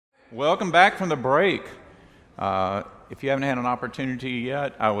Welcome back from the break. If you haven't had an opportunity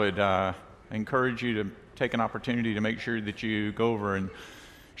yet, I would encourage you to take an opportunity to make sure that you go over and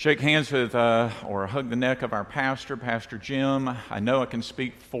shake hands with or hug the neck of our pastor, Pastor Jim. I know I can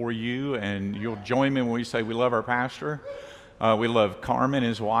speak for you, and you'll join me when we say we love our pastor. We love Carmen,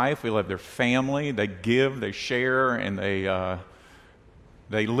 his wife. We love their family. They give, they share, and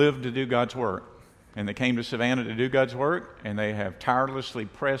they live to do God's work. And they came to Savannah to do God's work, and they have tirelessly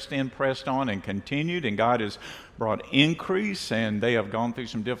pressed in, pressed on, and continued, and God has brought increase, and they have gone through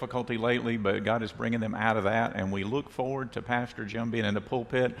some difficulty lately, but God is bringing them out of that, and we look forward to Pastor Jim being in the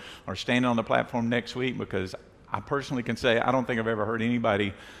pulpit or standing on the platform next week, because I personally can say I don't think I've ever heard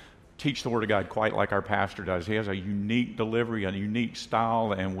anybody teach the Word of God quite like our pastor does. He has a unique delivery, a unique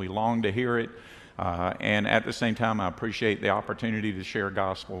style, and we long to hear it. And at the same time, I appreciate the opportunity to share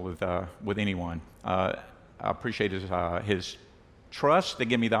gospel with anyone. I appreciate his trust to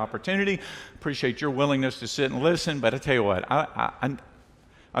give me the opportunity. Appreciate your willingness to sit and listen. But I tell you what, I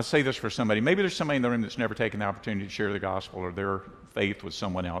say this for somebody. Maybe there's somebody in the room that's never taken the opportunity to share the gospel or their faith with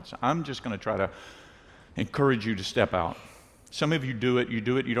someone else. I'm just going to try to encourage you to step out. Some of you do it, you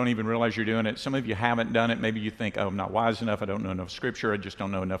don't even realize you're doing it. Some of you haven't done it. Maybe you think, oh, I'm not wise enough, I don't know enough scripture, I just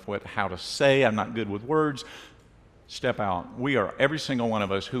don't know enough how to say, I'm not good with words. Step out. We are, every single one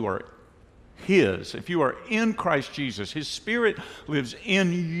of us who are His. If you are in Christ Jesus, His Spirit lives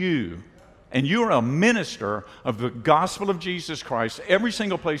in you, and you are a minister of the gospel of Jesus Christ every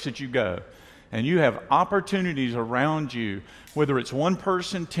single place that you go. And you have opportunities around you, whether it's one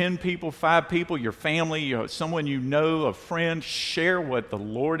person, 10 people, 5 people, your family, someone you know, a friend. Share what the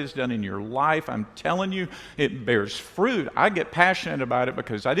Lord has done in your life. I'm telling you, it bears fruit. I get passionate about it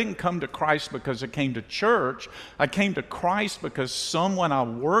because I didn't come to Christ because I came to church. I came to Christ because someone I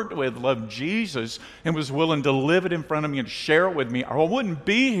worked with loved Jesus and was willing to live it in front of me and share it with me, or I wouldn't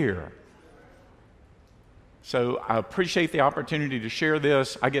be here. So I appreciate the opportunity to share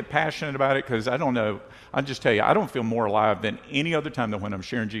this. I get passionate about it because I don't know. I'll just tell you, I don't feel more alive than any other time than when I'm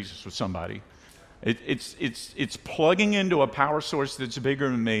sharing Jesus with somebody. It's plugging into a power source that's bigger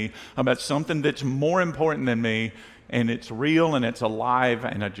than me, about something that's more important than me, and it's real and it's alive,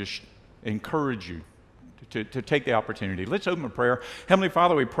 and I just encourage you to take the opportunity. Let's open with prayer. Heavenly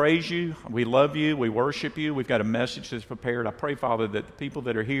Father, we praise you, we love you, we worship you. We've got a message that's prepared. I pray, Father, that the people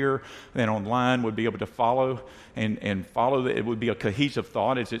that are here and online would be able to follow and follow. It would be a cohesive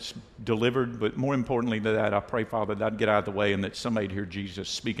thought as it's delivered, but more importantly than that, I pray, Father, that I'd get out of the way and that somebody would hear Jesus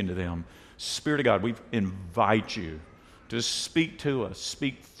speaking to them. Spirit of God, we invite you to speak to us,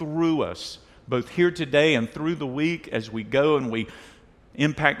 speak through us, both here today and through the week as we go and we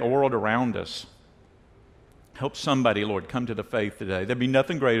impact the world around us. Help somebody, Lord, come to the faith today. There'd be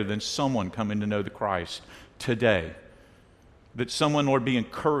nothing greater than someone coming to know the Christ today. That someone, Lord, be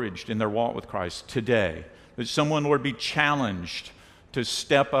encouraged in their walk with Christ today. That someone, Lord, be challenged to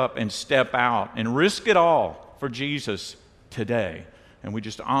step up and step out and risk it all for Jesus today. And we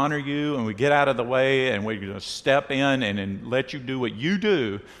just honor you, and we get out of the way, and we're going to step in and let you do what you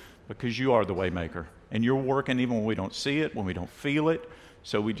do, because you are the way maker. And you're working even when we don't see it, when we don't feel it.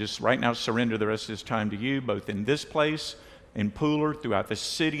 So we just right now surrender the rest of this time to you, both in this place, in Pooler, throughout this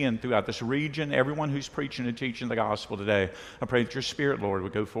city, and throughout this region. Everyone who's preaching and teaching the gospel today, I pray that your Spirit, Lord,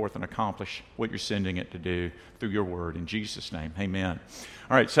 would go forth and accomplish what you're sending it to do through your word. In Jesus' name, amen.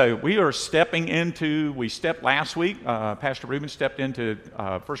 All right, so we stepped last week. Pastor Reuben stepped into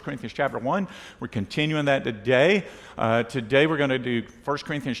 1 Corinthians chapter 1. We're continuing that today. Today we're going to do 1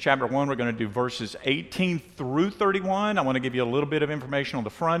 Corinthians chapter 1. We're going to do verses 18 through 31. I want to give you a little bit of information on the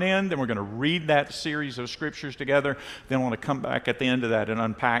front end. Then we're going to read that series of scriptures together. Then I want to come back at the end of that and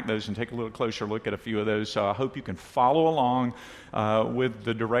unpack those and take a little closer look at a few of those. So I hope you can follow along with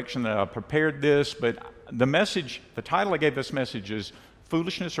the direction that I prepared this. But the title I gave this message is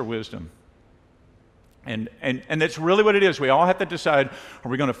Foolishness or Wisdom? And that's really what it is. We all have to decide,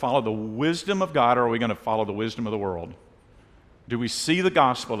 are we going to follow the wisdom of God, or are we going to follow the wisdom of the world? Do we see the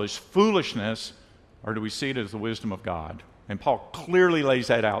gospel as foolishness, or do we see it as the wisdom of God? And Paul clearly lays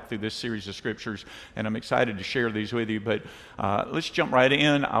that out through this series of scriptures, and I'm excited to share these with you. But let's jump right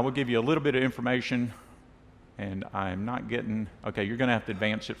in. I will give you a little bit of information, and I'm not getting... Okay, you're going to have to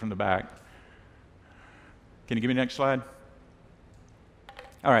advance it from the back. Can you give me the next slide?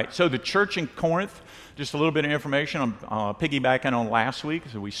 All right, so the church in Corinth, just a little bit of information. I'm piggybacking on last week,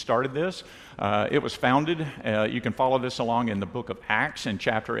 so we started this. It was founded, you can follow this along in the book of Acts in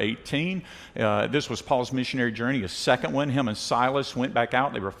chapter 18. This was Paul's missionary journey, his second one. Him and Silas went back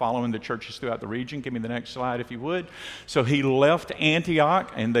out. They were following the churches throughout the region. Give me the next slide if you would. So he left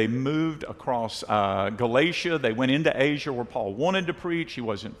Antioch and they moved across Galatia. They went into Asia where Paul wanted to preach. He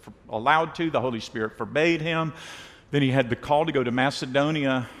wasn't allowed to. The Holy Spirit forbade him. Then he had the call to go to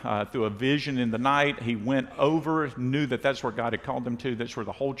Macedonia through a vision in the night. He went over, knew that that's where God had called them to. That's where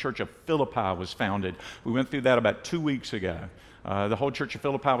the whole church of Philippi was founded. We went through that about 2 weeks ago. The whole church of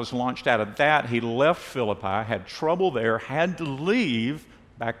Philippi was launched out of that. He left Philippi, had trouble there, had to leave.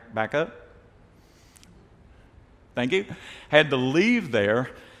 Back up. Thank you. Had to leave there.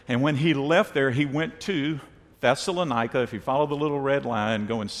 And when he left there, he went to Thessalonica. If you follow the little red line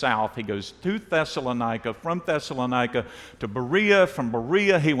going south, he goes to Thessalonica, from Thessalonica to Berea. From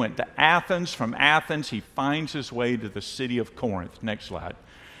Berea, he went to Athens. From Athens, he finds his way to the city of Corinth. Next slide.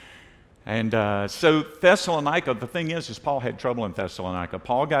 And so Thessalonica, the thing is Paul had trouble in Thessalonica.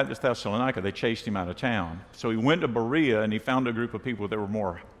 Paul got to Thessalonica, they chased him out of town. So he went to Berea, and he found a group of people that were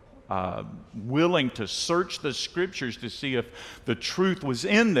more willing to search the scriptures to see if the truth was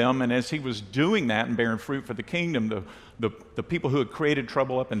in them. And as he was doing that and bearing fruit for the kingdom, the people who had created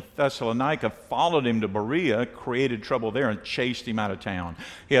trouble up in Thessalonica followed him to Berea, created trouble there, and chased him out of town.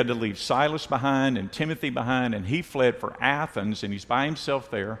 He had to leave Silas behind and Timothy behind, and he fled for Athens, and he's by himself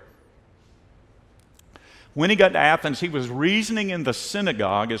there. When he got to Athens, he was reasoning in the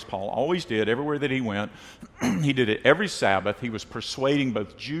synagogue, as Paul always did, everywhere that he went. He did it every Sabbath. He was persuading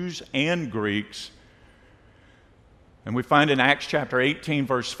both Jews and Greeks. And we find in Acts chapter 18,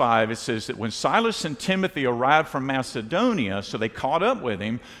 verse 5, it says that when Silas and Timothy arrived from Macedonia, so they caught up with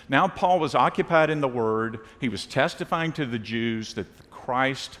him, now Paul was occupied in the Word. He was testifying to the Jews that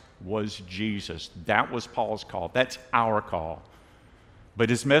Christ was Jesus. That was Paul's call. That's our call. But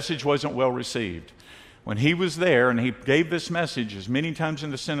his message wasn't well received. When he was there and he gave this message, as many times in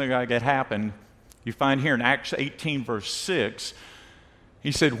the synagogue it happened, you find here in Acts 18, verse 6,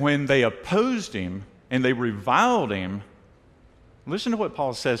 he said, when they opposed him and they reviled him, listen to what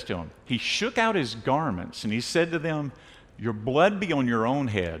Paul says to them. He shook out his garments and he said to them, your blood be on your own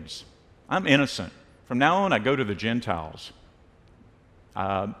heads. I'm innocent. From now on, I go to the Gentiles.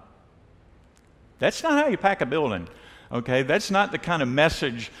 That's not how you pack a building. Okay, that's not the kind of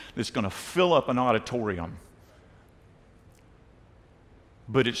message that's going to fill up an auditorium.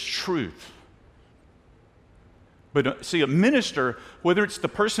 But it's truth. But see, a minister, whether it's the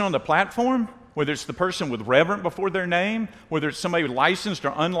person on the platform, whether it's the person with reverend before their name, whether it's somebody licensed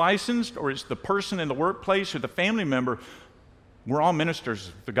or unlicensed, or it's the person in the workplace or the family member, we're all ministers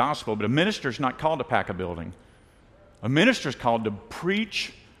of the gospel, but a minister is not called to pack a building. A minister is called to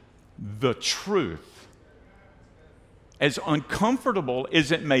preach the truth, as uncomfortable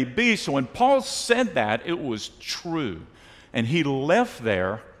as it may be. So when Paul said that, it was true. And he left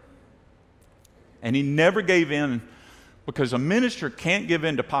there, and he never gave in, because a minister can't give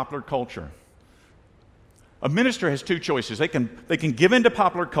in to popular culture. A minister has two choices. They can give in to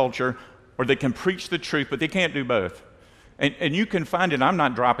popular culture, or they can preach the truth, but they can't do both. And you can find it, I'm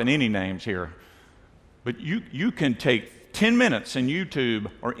not dropping any names here, but you can take 10 minutes in YouTube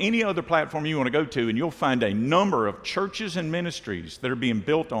or any other platform you want to go to, and you'll find a number of churches and ministries that are being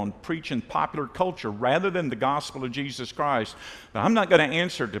built on preaching popular culture rather than the gospel of Jesus Christ. But I'm not going to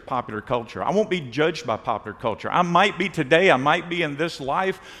answer to popular culture. I won't be judged by popular culture. I might be today, I might be in this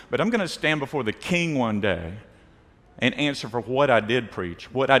life, but I'm going to stand before the King one day and answer for what I did preach,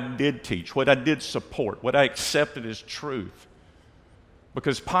 what I did teach, what I did support, what I accepted as truth.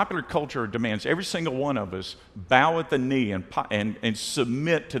 Because popular culture demands every single one of us bow at the knee and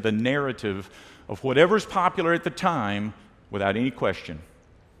submit to the narrative of whatever's popular at the time without any question.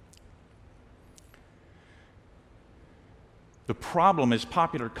 The problem is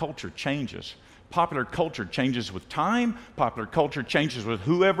popular culture changes. Popular culture changes with time. Popular culture changes with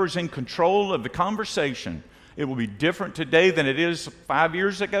whoever's in control of the conversation. It will be different today than it is 5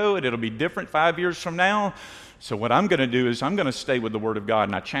 years ago, and it'll be different 5 years from now. So what I'm going to do is I'm going to stay with the Word of God,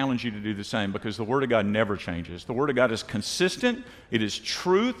 and I challenge you to do the same, because the Word of God never changes. The Word of God is consistent. It is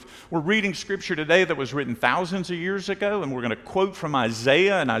truth. We're reading Scripture today that was written thousands of years ago, and we're going to quote from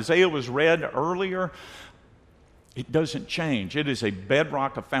Isaiah, and Isaiah was read earlier. It doesn't change. It is a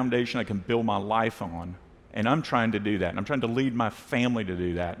bedrock, a foundation I can build my life on, and I'm trying to do that, and I'm trying to lead my family to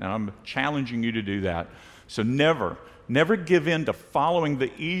do that, and I'm challenging you to do that. So never give in to following the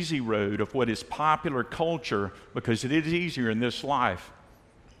easy road of what is popular culture, because it is easier in this life.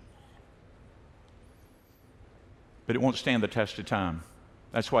 But it won't stand the test of time.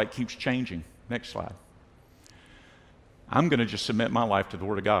 That's why it keeps changing. Next slide. I'm going to just submit my life to the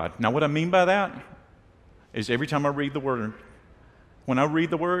Word of God. Now, what I mean by that is every time I read the Word, when I read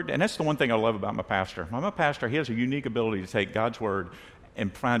the Word, and that's the one thing I love about my pastor. My pastor, he has a unique ability to take God's Word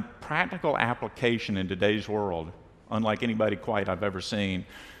and find practical application in today's world, unlike anybody quite I've ever seen.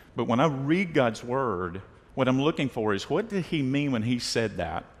 But when I read God's Word, what I'm looking for is, what did he mean when he said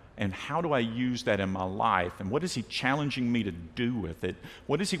that? And how do I use that in my life? And what is he challenging me to do with it?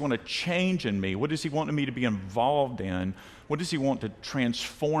 What does he want to change in me? What does he want me to be involved in? What does he want to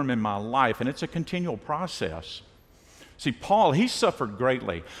transform in my life? And it's a continual process. See, Paul, he suffered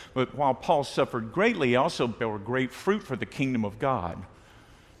greatly. But while Paul suffered greatly, he also bore great fruit for the kingdom of God.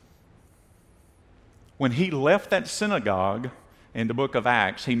 When he left that synagogue in the book of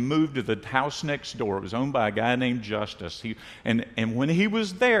Acts, he moved to the house next door. It was owned by a guy named Justus. And when he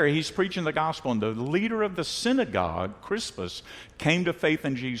was there, he's preaching the gospel, and the leader of the synagogue, Crispus, came to faith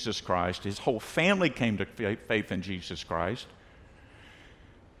in Jesus Christ. His whole family came to faith in Jesus Christ.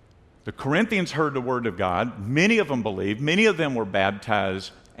 The Corinthians heard the word of God. Many of them believed. Many of them were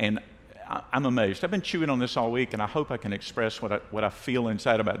baptized, and I'm amazed. I've been chewing on this all week, and I hope I can express what I feel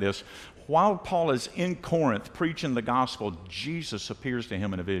inside about this. While Paul is in Corinth preaching the gospel, Jesus appears to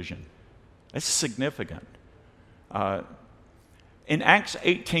him in a vision. That's significant. In Acts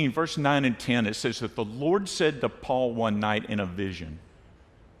 18, verse 9 and 10, it says that the Lord said to Paul one night in a vision,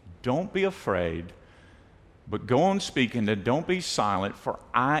 "Don't be afraid, but go on speaking, and don't be silent, for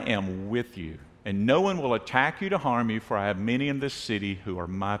I am with you, and no one will attack you to harm you, for I have many in this city who are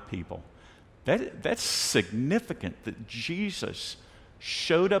my people." That's significant that Jesus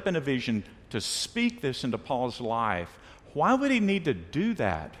showed up in a vision to speak this into Paul's life. Why would he need to do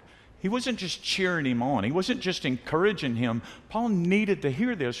that? He wasn't just cheering him on. He wasn't just encouraging him. Paul needed to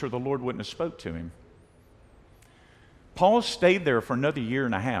hear this or the Lord wouldn't have spoke to him. Paul stayed there for another year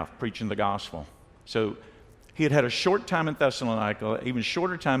and a half preaching the gospel. So he had a short time in Thessalonica, even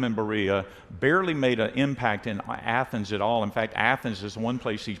shorter time in Berea, barely made an impact in Athens at all. In fact, Athens is one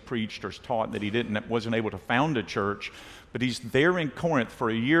place he preached or taught that he wasn't able to found a church. But he's there in Corinth for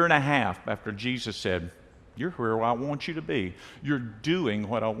a year and a half after Jesus said, "You're where I want you to be. You're doing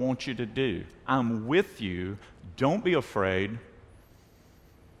what I want you to do. I'm with you. Don't be afraid."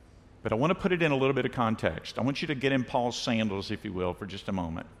 But I want to put it in a little bit of context. I want you to get in Paul's sandals, if you will, for just a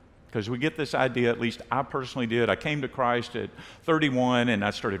moment. Because we get this idea, at least I personally did. I came to Christ at 31, and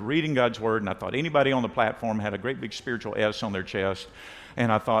I started reading God's Word, and I thought anybody on the platform had a great big spiritual S on their chest. And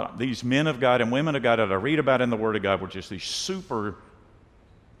I thought these men of God and women of God that I read about in the Word of God were just these super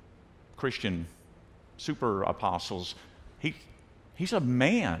Christian, super apostles. He's a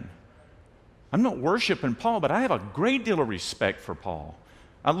man. I'm not worshiping Paul, but I have a great deal of respect for Paul.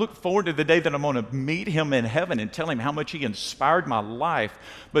 I look forward to the day that I'm going to meet him in heaven and tell him how much he inspired my life.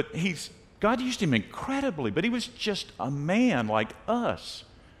 But God used him incredibly, but he was just a man like us.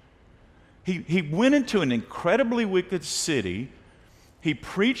 He went into an incredibly wicked city. He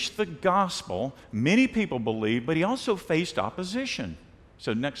preached the gospel. Many people believed, but he also faced opposition.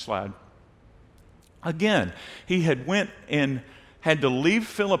 So next slide. Again, he had to leave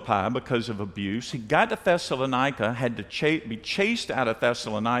Philippi because of abuse. He got to Thessalonica, had to be chased out of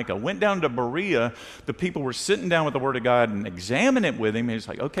Thessalonica, went down to Berea. The people were sitting down with the Word of God and examining it with him. He's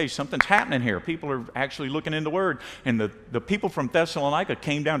like, okay, something's happening here. People are actually looking in the Word. And the people from Thessalonica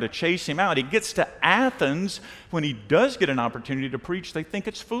came down to chase him out. He gets to Athens. When he does get an opportunity to preach, they think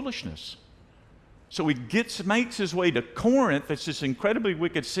it's foolishness. So he makes his way to Corinth. It's this incredibly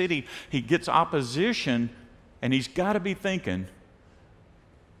wicked city. He gets opposition, and he's got to be thinking,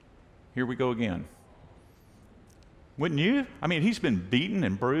 here we go again. Wouldn't you? I mean, he's been beaten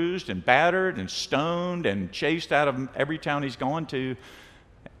and bruised and battered and stoned and chased out of every town he's gone to.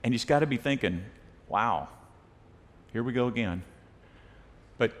 And he's got to be thinking, wow, here we go again.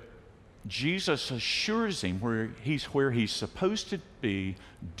 But Jesus assures him where he's supposed to be,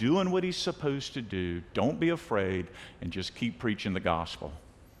 doing what he's supposed to do. Don't be afraid, and just keep preaching the gospel.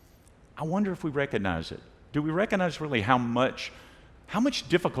 I wonder if we recognize it. Do we recognize really how much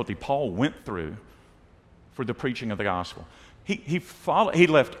difficulty Paul went through for the preaching of the gospel? He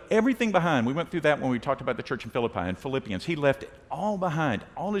left everything behind. We went through that when we talked about the church in Philippi and Philippians. He left it all behind,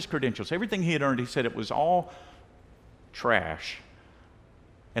 all his credentials, everything he had earned. He said it was all trash,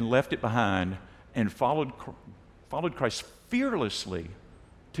 and left it behind and followed Christ fearlessly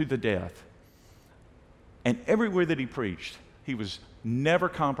to the death. And everywhere that he preached, he was never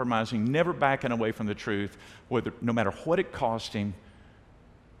compromising, never backing away from the truth, no matter what it cost him.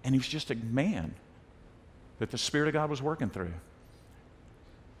 And he was just a man that the Spirit of God was working through.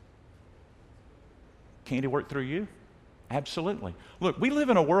 Can't he work through you? Absolutely. Look, we live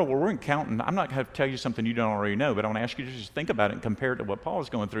in a world where we're encountering, I'm not going to tell you something you don't already know, but I want to ask you to just think about it and compare it to what Paul is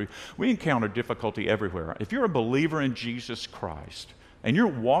going through. We encounter difficulty everywhere. If you're a believer in Jesus Christ, and you're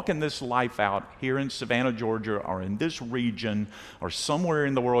walking this life out here in Savannah, Georgia, or in this region, or somewhere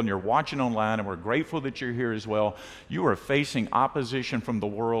in the world, and you're watching online, and we're grateful that you're here as well, you are facing opposition from the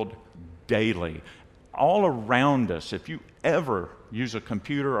world daily. All around us, if you ever use a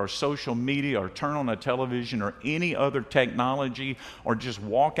computer or social media or turn on a television or any other technology or just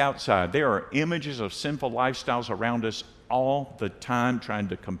walk outside, there are images of sinful lifestyles around us all the time trying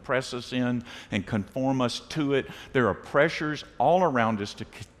to compress us in and conform us to it. There are pressures all around us to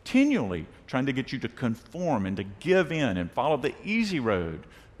continually trying to get you to conform and to give in and follow the easy road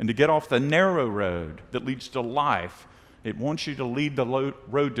and to get off the narrow road that leads to life. It wants you to lead the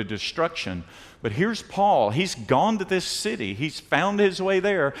road to destruction. But here's Paul. He's gone to this city. He's found his way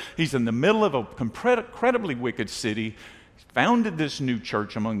there. He's in the middle of a incredibly wicked city. He's founded this new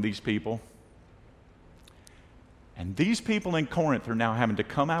church among these people. And these people in Corinth are now having to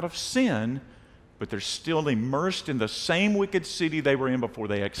come out of sin, but they're still immersed in the same wicked city they were in before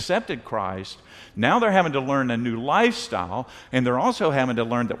they accepted Christ. Now they're having to learn a new lifestyle, and they're also having to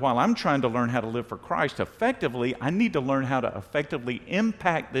learn that while I'm trying to learn how to live for Christ effectively, I need to learn how to effectively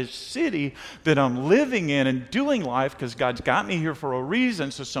impact this city that I'm living in and doing life, because God's got me here for a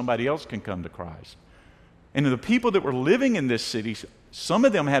reason so somebody else can come to Christ. And the people that were living in this city, some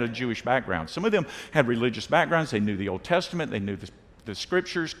of them had a Jewish background. Some of them had religious backgrounds. They knew the Old Testament. They knew the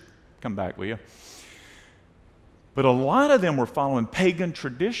Scriptures. Come back, will you? But a lot of them were following pagan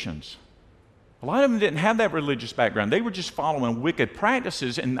traditions. A lot of them didn't have that religious background. They were just following wicked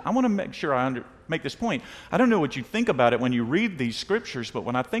practices. And I want to make sure I make this point. I don't know what you think about it when you read these Scriptures, but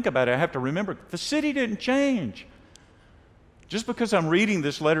when I think about it, I have to remember the city didn't change. Just because I'm reading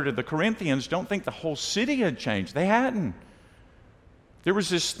this letter to the Corinthians, don't think the whole city had changed. They hadn't. There was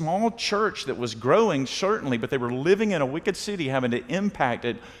this small church that was growing, certainly, but they were living in a wicked city, having to impact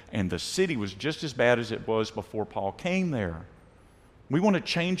it, and the city was just as bad as it was before Paul came there. We want to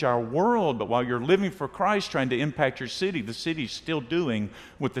change our world, but while you're living for Christ, trying to impact your city, the city's still doing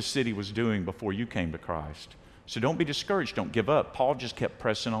what the city was doing before you came to Christ. So don't be discouraged. Don't give up. Paul just kept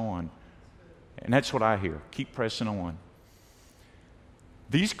pressing on. And that's what I hear. Keep pressing on.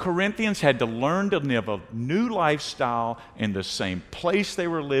 These Corinthians had to learn to live a new lifestyle in the same place they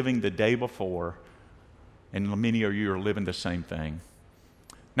were living the day before, and many of you are living the same thing.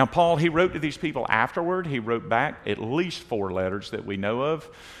 Now, Paul, he wrote to these people afterward. He wrote back at least 4 letters that we know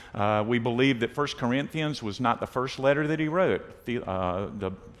of. We believe that 1 Corinthians was not the first letter that he wrote.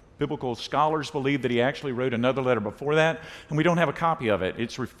 The biblical scholars believe that he actually wrote another letter before that, and we don't have a copy of it.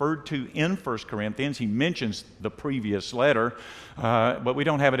 It's referred to in 1 Corinthians. He mentions the previous letter, but we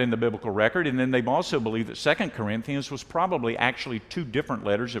don't have it in the biblical record. And then they also believe that 2 Corinthians was probably actually 2 different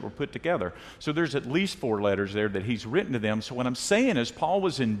letters that were put together. So there's at least 4 letters there that he's written to them. So what I'm saying is Paul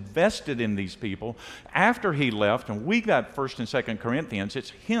was invested in these people. After he left, and we got 1 and 2 Corinthians, it's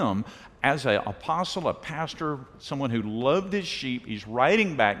him as an apostle, a pastor, someone who loved his sheep. He's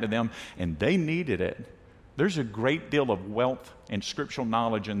writing back to them, and they needed it. There's a great deal of wealth and scriptural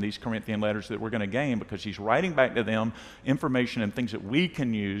knowledge in these Corinthian letters that we're going to gain, because he's writing back to them information and things that we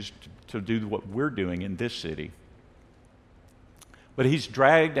can use to do what we're doing in this city. But he's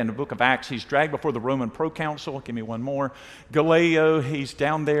dragged, in the book of Acts, he's dragged before the Roman proconsul. Give me one more. Gallio, he's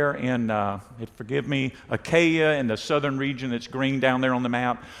down there in, Achaia, in the southern region that's green down there on the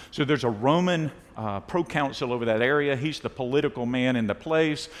map. So there's a Roman proconsul over that area. He's the political man in the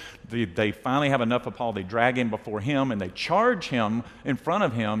place. They finally have enough of Paul. They drag him before him, and they charge him in front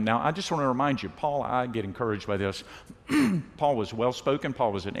of him. Now, I just want to remind you, Paul, I get encouraged by this. Paul was well-spoken.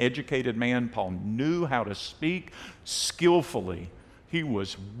 Paul was an educated man. Paul knew how to speak skillfully. He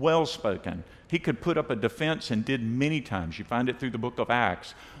was well-spoken. He could put up a defense and did many times. You find it through the book of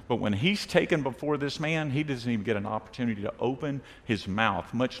Acts. But when he's taken before this man, he doesn't even get an opportunity to open his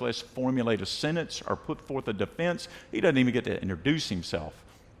mouth, much less formulate a sentence or put forth a defense. He doesn't even get to introduce himself.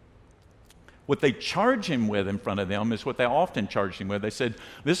 What they charge him with in front of them is what they often charged him with. They said,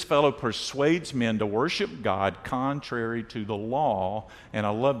 this fellow persuades men to worship God contrary to the law. And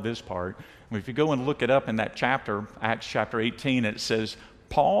I love this part. If you go and look it up in that chapter, Acts chapter 18, it says,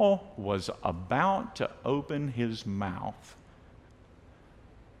 Paul was about to open his mouth.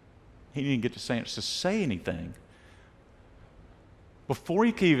 He didn't get the chance to say anything. Before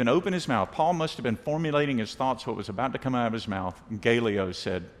he could even open his mouth, Paul must have been formulating his thoughts, what was about to come out of his mouth. And Gallio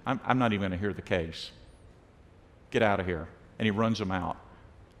said, I'm not even going to hear the case. Get out of here. And he runs him out.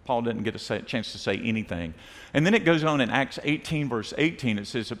 Paul doesn't get a chance to say anything. And then it goes on in Acts 18, verse 18. It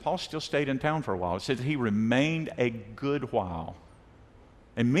says that Paul still stayed in town for a while. It says he remained a good while.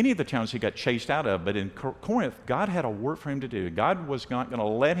 And many of the towns he got chased out of, but in Corinth, God had a work for him to do. God was not going to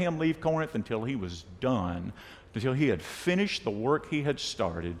let him leave Corinth until he was done, until he had finished the work he had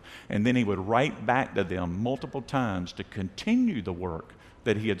started, and then he would write back to them multiple times to continue the work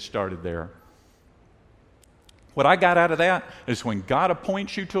that he had started there. What I got out of that is when God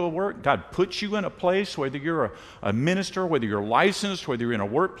appoints you to a work, God puts you in a place, whether you're a minister, whether you're licensed, whether you're in a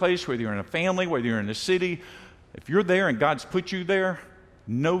workplace, whether you're in a family, whether you're in a city, if you're there and God's put you there,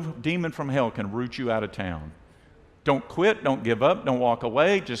 no demon from hell can root you out of town. Don't quit, don't give up, don't walk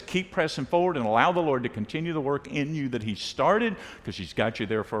away. Just keep pressing forward and allow the Lord to continue the work in you that He started, because He's got you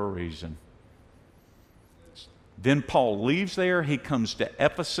there for a reason. Then Paul leaves there. He comes to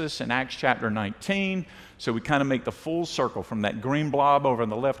Ephesus in Acts chapter 19. So we kind of make the full circle from that green blob over in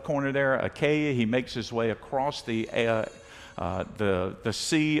the left corner there, Achaia. He makes his way across the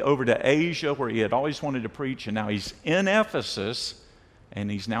sea over to Asia, where he had always wanted to preach, and now he's in Ephesus. And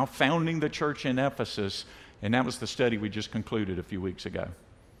he's now founding the church in Ephesus, and that was the study we just concluded a few weeks ago.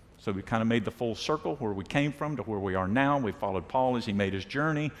 So we kind of made the full circle where we came from to where we are now. We followed Paul as he made his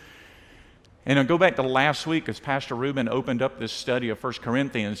journey. And I'll go back to last week as Pastor Ruben opened up this study of 1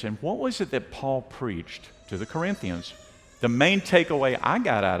 Corinthians, and what was it that Paul preached to the Corinthians? The main takeaway I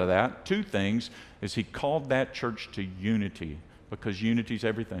got out of that, two things, is he called that church to unity, because unity is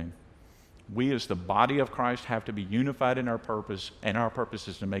everything. We as the body of Christ have to be unified in our purpose, and our purpose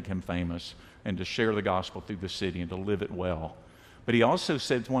is to make Him famous and to share the gospel through the city and to live it well. But he also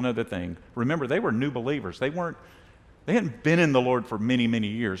said one other thing. Remember, they were new believers. They hadn't been in the Lord for many, many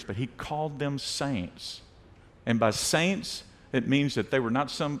years, but he called them saints. And by saints, it means that they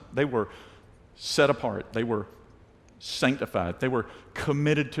were set apart. They were sanctified. They were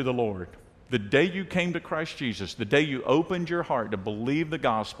committed to the Lord. The day you came to Christ Jesus, the day you opened your heart to believe the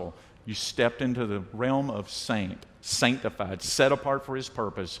gospel, you stepped into the realm of sanctified, set apart for His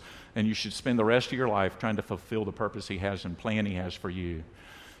purpose, and you should spend the rest of your life trying to fulfill the purpose He has and plan He has for you.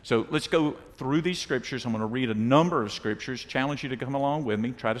 So let's go through these scriptures. I'm going to read a number of scriptures, challenge you to come along with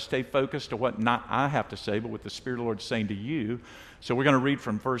me, try to stay focused to what not I have to say, but what the Spirit of the Lord is saying to you. So we're going to read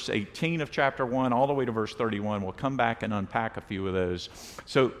from verse 18 of chapter 1 all the way to verse 31. We'll come back and unpack a few of those.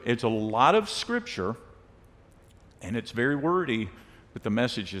 So it's a lot of scripture, and it's very wordy, but the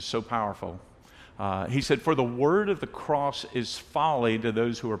message is so powerful. He said, "For the word of the cross is folly to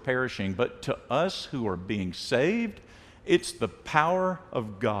those who are perishing, but to us who are being saved, it's the power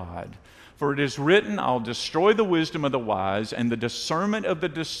of God. For it is written, I'll destroy the wisdom of the wise, and the discernment of the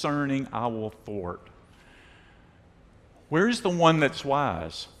discerning I will thwart." Where's the one that's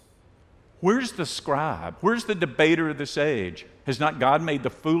wise? Where's the scribe? Where's the debater of this age? Has not God made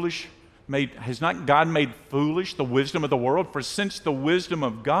foolish the wisdom of the world? For since the wisdom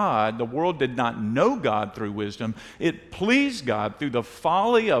of God, the world did not know God through wisdom, it pleased God through the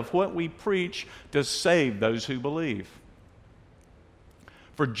folly of what we preach to save those who believe.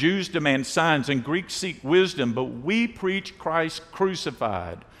 For Jews demand signs and Greeks seek wisdom, but we preach Christ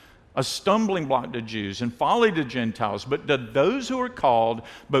crucified, a stumbling block to Jews and folly to Gentiles. But to those who are called,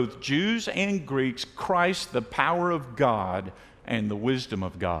 both Jews and Greeks, Christ the power of God and the wisdom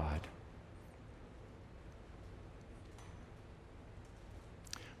of God.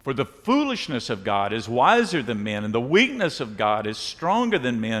 For the foolishness of God is wiser than men, and the weakness of God is stronger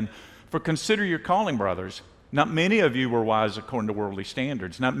than men. For consider your calling, brothers. Not many of you were wise according to worldly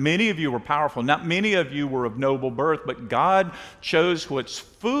standards. Not many of you were powerful. Not many of you were of noble birth. But God chose what's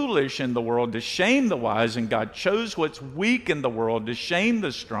foolish in the world to shame the wise, and God chose what's weak in the world to shame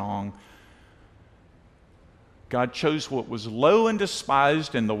the strong. God chose what was low and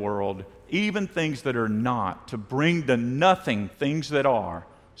despised in the world, even things that are not, to bring to nothing things that are,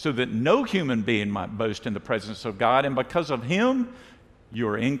 so that no human being might boast in the presence of God. And because of Him, you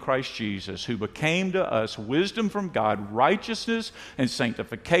are in Christ Jesus, who became to us wisdom from God, righteousness and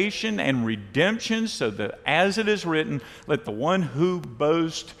sanctification and redemption, so that as it is written, let the one who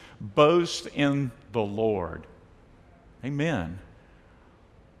boast in the Lord. Amen.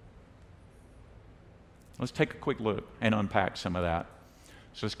 Let's take a quick look and unpack some of that.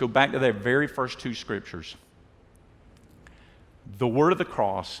 So let's go back to their very first two scriptures. The word of the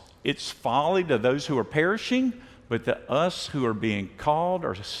cross, it's folly to those who are perishing, but to us who are being called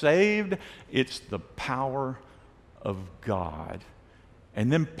or saved, it's the power of God.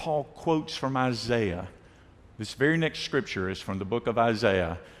 And then Paul quotes from Isaiah. This very next scripture is from the book of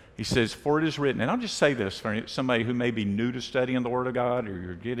Isaiah. He says, for it is written, and I'll just say this for somebody who may be new to studying the Word of God, or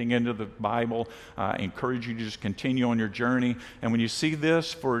you're getting into the Bible, I encourage you to just continue on your journey. And when you see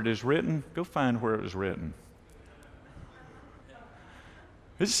this, for it is written, go find where it was written.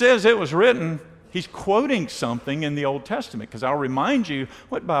 It says it was written. He's quoting something in the Old Testament, because I'll remind you,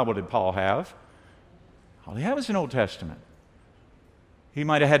 what Bible did Paul have? All he had was an Old Testament. He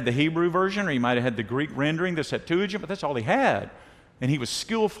might have had the Hebrew version, or he might have had the Greek rendering, the Septuagint, but that's all he had. And he was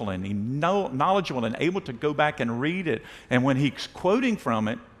skillful and knowledgeable and able to go back and read it. And when he's quoting from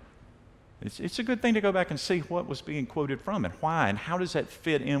it, it's a good thing to go back and see what was being quoted from it, why, and how does that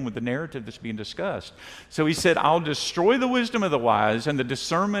fit in with the narrative that's being discussed. So he said, I'll destroy the wisdom of the wise, and the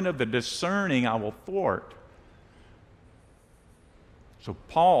discernment of the discerning I will thwart. So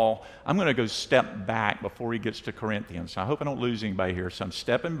Paul, I'm going to go step back before he gets to Corinthians. I hope I don't lose anybody here, so I'm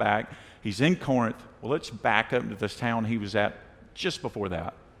stepping back. He's in Corinth. Well, let's back up to this town he was at just before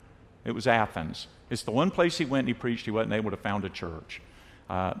that. It was Athens. It's the one place he went and he preached. He wasn't able to found a church.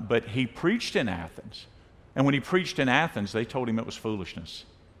 But he preached in Athens. And when he preached in Athens, they told him it was foolishness.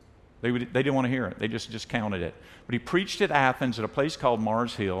 They didn't want to hear it. They just discounted it. But he preached at Athens at a place called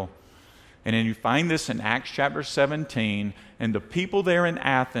Mars Hill. And then you find this in Acts chapter 17. And the people there in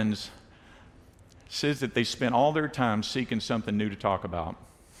Athens says that they spent all their time seeking something new to talk about.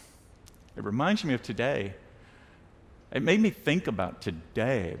 It reminds me of today. It made me think about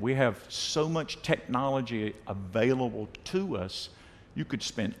today. We have so much technology available to us. You could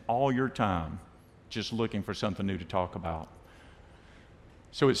spend all your time just looking for something new to talk about.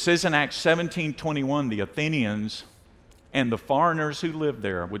 So it says in Acts 17:21, the Athenians and the foreigners who lived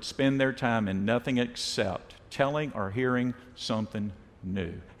there would spend their time in nothing except telling or hearing something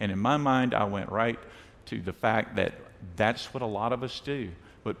new. And in my mind, I went right to the fact that that's what a lot of us do.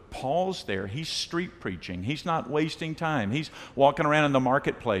 But Paul's there. He's street preaching. He's not wasting time. He's walking around in the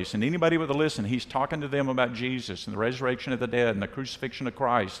marketplace, and anybody with a listen, he's talking to them about Jesus and the resurrection of the dead and the crucifixion of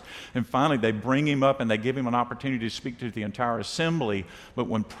Christ. And finally, they bring him up and they give him an opportunity to speak to the entire assembly. But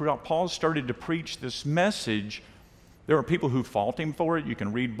when Paul started to preach this message, there are people who fault him for it. You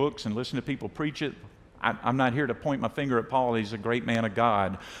can read books and listen to people preach it. I'm not here to point my finger at Paul. He's a great man of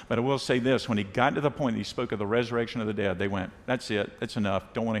God. But I will say this. When he got to the point that he spoke of the resurrection of the dead, they went, that's it. That's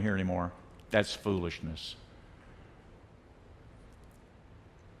enough. Don't want to hear anymore. That's foolishness.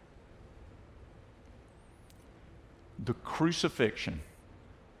 The crucifixion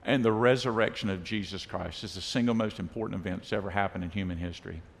and the resurrection of Jesus Christ is the single most important event that's ever happened in human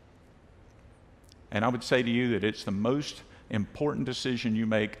history. And I would say to you that it's the most important decision you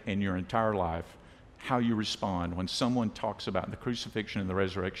make in your entire life. How you respond when someone talks about the crucifixion and the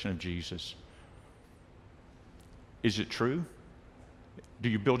resurrection of Jesus. Is it true? Do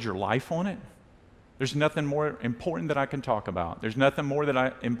you build your life on it? There's nothing more important that I can talk about. There's nothing more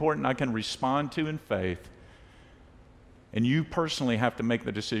important I can respond to in faith. And you personally have to make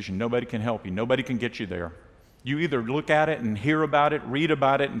the decision. Nobody can help you. Nobody can get you there. You either look at it and hear about it, read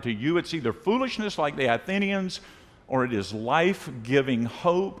about it, and to you it's either foolishness like the Athenians, or it is life-giving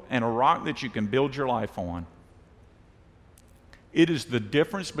hope and a rock that you can build your life on. It is the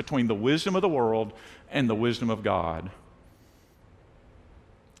difference between the wisdom of the world and the wisdom of God.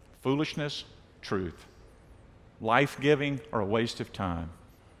 Foolishness, truth. Life-giving, or a waste of time.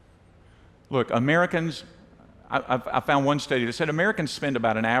 Look, Americans, I found one study that said Americans spend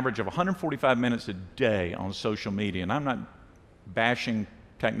about an average of 145 minutes a day on social media, and I'm not bashing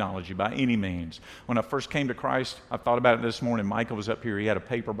technology by any means. When I first came to Christ, I thought about it this morning. Michael was up here. He had a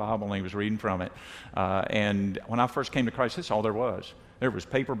paper Bible and he was reading from it. And when I first came to Christ, that's all there was. There was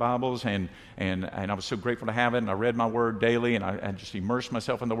paper Bibles, and I was so grateful to have it. And I read my Word daily, and I just immersed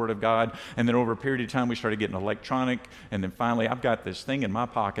myself in the Word of God. And then over a period of time, we started getting electronic. And then finally, I've got this thing in my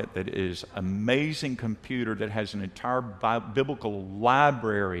pocket that is amazing computer that has an entire biblical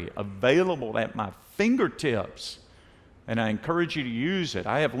library available at my fingertips. And I encourage you to use it.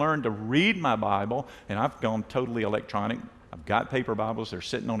 I have learned to read my Bible, and I've gone totally electronic. I've got paper Bibles. They're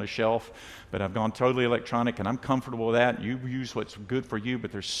sitting on a shelf, but I've gone totally electronic, and I'm comfortable with that. You use what's good for you,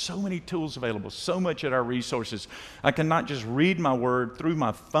 but there's so many tools available, so much at our resources. I can not just read my Word through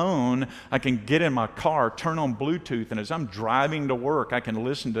my phone. I can get in my car, turn on Bluetooth, and as I'm driving to work, I can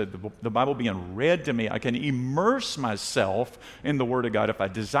listen to the Bible being read to me. I can immerse myself in the Word of God if I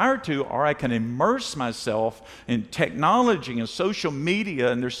desire to, or I can immerse myself in technology and social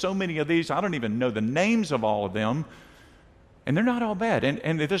media, and there's so many of these. I don't even know the names of all of them. And they're not all bad.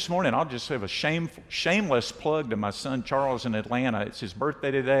 And this morning, I'll just have a shameless plug to my son Charles in Atlanta. It's his birthday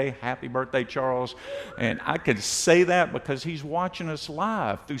today. Happy birthday, Charles. And I could say that because he's watching us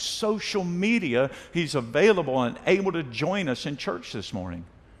live through social media. He's available and able to join us in church this morning.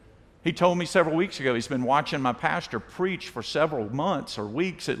 He told me several weeks ago he's been watching my pastor preach for several months or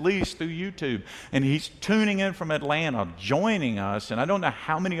weeks at least through YouTube. And he's tuning in from Atlanta, joining us. And I don't know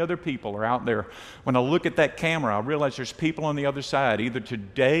how many other people are out there. When I look at that camera, I realize there's people on the other side, either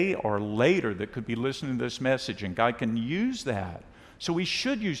today or later, that could be listening to this message. And God can use that. So we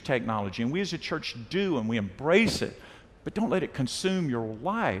should use technology. And we as a church do, and we embrace it. But don't let it consume your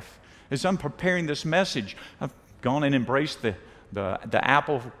life. As I'm preparing this message, I've gone and embraced the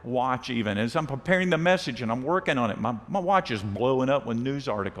Apple Watch even. As I'm preparing the message and I'm working on it, my watch is blowing up with news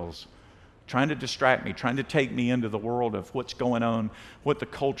articles, trying to distract me, trying to take me into the world of what's going on, what the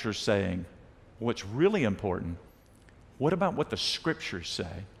culture's saying. What's really important, what about what the Scriptures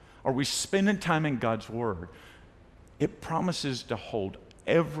say? Are we spending time in God's Word? It promises to hold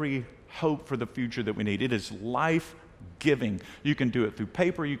every hope for the future that we need. It is life-giving. You can do it through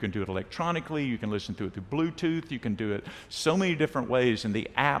paper, you can do it electronically, you can listen to it through Bluetooth, you can do it so many different ways, and the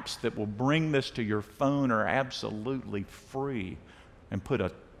apps that will bring this to your phone are absolutely free and put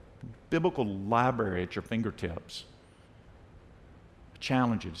a biblical library at your fingertips. I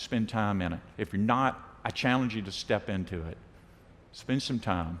challenge you to spend time in it. If you're not, I challenge you to step into it. Spend some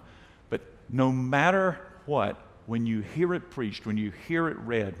time. But no matter what, when you hear it preached, when you hear it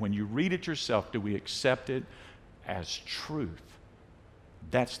read, when you read it yourself, do we accept it as truth?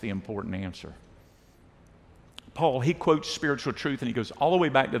 That's the important answer. Paul, he quotes spiritual truth, and he goes all the way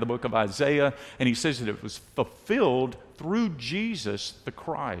back to the book of Isaiah, and he says that it was fulfilled through Jesus the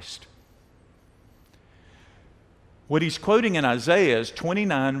Christ. What he's quoting in Isaiah is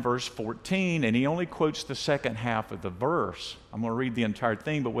 29 verse 14, and he only quotes the second half of the verse. I'm going to read the entire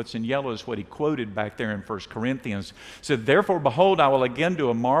thing, but what's in yellow is what he quoted back there in 1 Corinthians. It said, "Therefore, behold, I will again do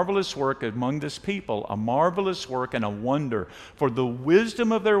a marvelous work among this people, a marvelous work and a wonder. For the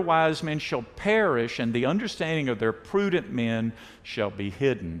wisdom of their wise men shall perish, and the understanding of their prudent men shall be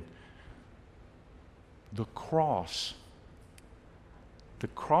hidden." The cross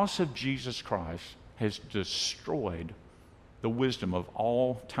of Jesus Christ has destroyed the wisdom of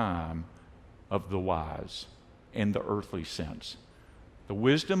all time of the wise in the earthly sense. The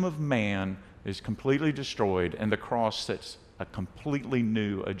wisdom of man is completely destroyed, and the cross sets a completely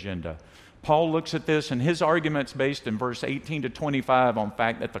new agenda. Paul looks at this, and his argument's based in verse 18 to 25 on the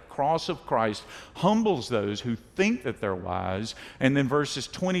fact that the cross of Christ humbles those who think that they're wise. And then verses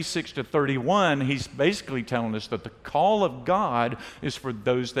 26 to 31, he's basically telling us that the call of God is for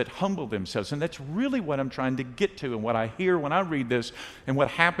those that humble themselves. And that's really what I'm trying to get to, and what I hear when I read this, and what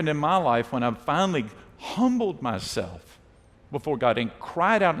happened in my life when I finally humbled myself before God and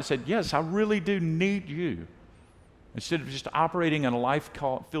cried out and said, yes, I really do need you. Instead of just operating in a life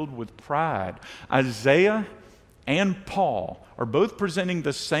filled with pride. Isaiah and Paul are both presenting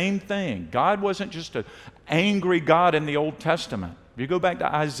the same thing. God wasn't just an angry God in the Old Testament. If you go back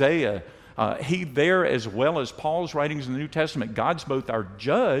to Isaiah, he there, as well as Paul's writings in the New Testament, God's both our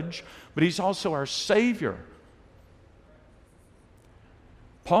judge, but he's also our Savior.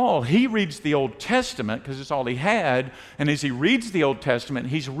 Paul, he reads the Old Testament because it's all he had, and as he reads the Old Testament,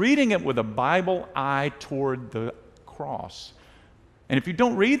 he's reading it with a Bible eye toward the cross. And if you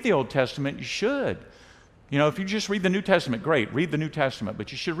don't read the Old Testament, you should. You know, if you just read the New Testament, great, read the New Testament,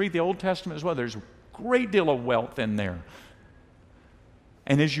 but you should read the Old Testament as well. There's a great deal of wealth in there.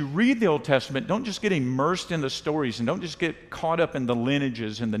 And as you read the Old Testament, don't just get immersed in the stories, and don't just get caught up in the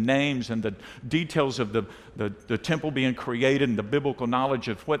lineages and the names and the details of the temple being created and the biblical knowledge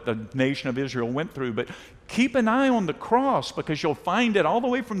of what the nation of Israel went through, but keep an eye on the cross, because you'll find it all the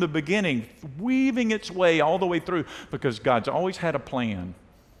way from the beginning, weaving its way all the way through, because God's always had a plan.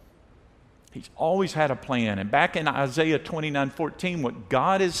 He's always had a plan. And back in Isaiah 29:14, what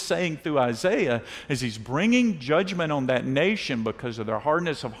God is saying through Isaiah is he's bringing judgment on that nation because of their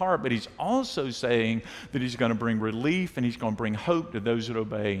hardness of heart, but he's also saying that he's going to bring relief and he's going to bring hope to those that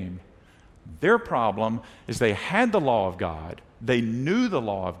obey him. Their problem is they had the law of God. They knew the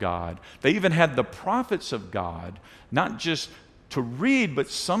law of God. They even had the prophets of God, not just to read, but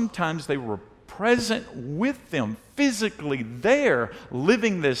sometimes they were present with them, physically there,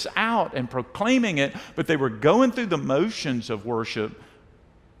 living this out and proclaiming it, but they were going through the motions of worship,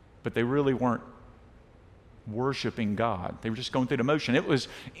 but they really weren't worshiping God. They were just going through the motion. It was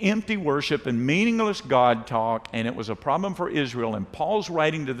empty worship and meaningless God talk, and it was a problem for Israel, and Paul's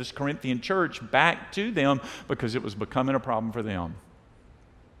writing to this Corinthian church back to them because it was becoming a problem for them.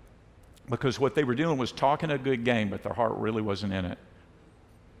 Because what they were doing was talking a good game, but their heart really wasn't in it.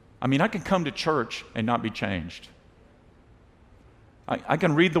 I mean, I can come to church and not be changed. I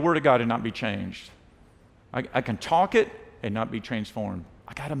can read the Word of God and not be changed. I can talk it and not be transformed.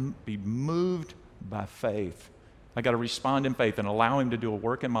 I got to be moved by faith. I got to respond in faith and allow Him to do a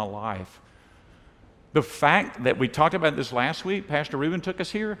work in my life. The fact that we talked about this last week, Pastor Reuben took us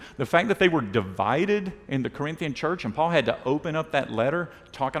here, the fact that they were divided in the Corinthian church, and Paul had to open up that letter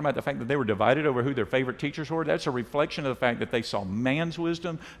talking about the fact that they were divided over who their favorite teachers were, that's a reflection of the fact that they saw man's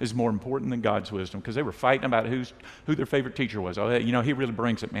wisdom is more important than God's wisdom, because they were fighting about who their favorite teacher was. Oh, you know, he really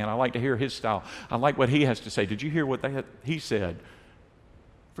brings it, man. I like to hear his style. I like what he has to say. Did you hear what he said?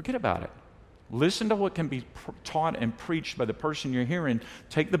 Forget about it. Listen to what can be taught and preached by the person you're hearing.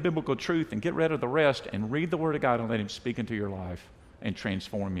 Take the biblical truth and get rid of the rest and read the Word of God and let Him speak into your life and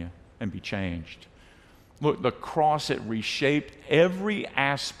transform you and be changed. Look, the cross, it reshaped every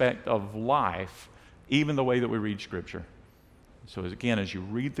aspect of life, even the way that we read Scripture. So again, as you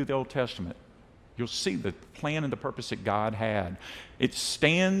read through the Old Testament, you'll see the plan and the purpose that God had. It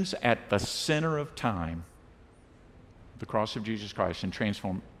stands at the center of time, the cross of Jesus Christ, and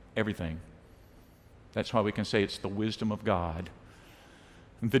transformed everything. That's why we can say it's the wisdom of God.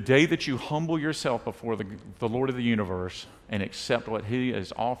 The day that you humble yourself before the Lord of the universe and accept what He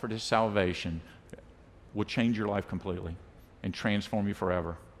has offered as salvation will change your life completely and transform you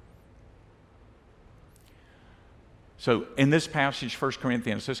forever. So in this passage, 1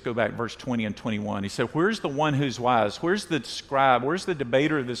 Corinthians, let's go back verse 20 and 21. He said, where's the one who's wise? Where's the scribe? Where's the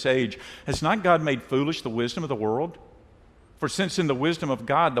debater of this age? Has not God made foolish the wisdom of the world? For since in the wisdom of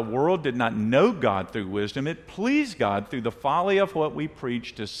God, the world did not know God through wisdom, it pleased God through the folly of what we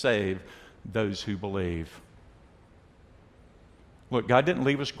preach to save those who believe. Look, God didn't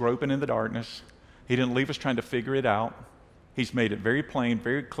leave us groping in the darkness. He didn't leave us trying to figure it out. He's made it very plain,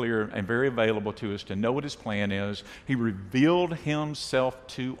 very clear, and very available to us to know what His plan is. He revealed Himself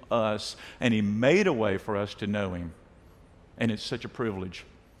to us, and He made a way for us to know Him. And it's such a privilege.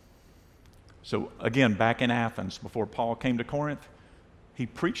 So again, back in Athens, before Paul came to Corinth, he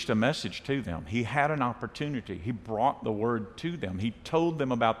preached a message to them. He had an opportunity. He brought the word to them. He told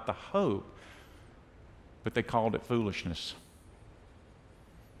them about the hope, but they called it foolishness.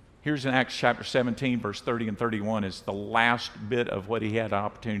 Here's in Acts chapter 17, verse 30 and 31 is the last bit of what he had an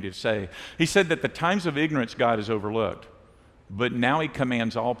opportunity to say. He said that the times of ignorance God has overlooked, but now He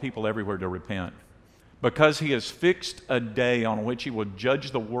commands all people everywhere to repent, because He has fixed a day on which He will judge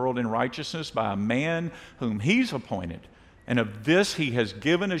the world in righteousness by a man whom He's appointed. And of this He has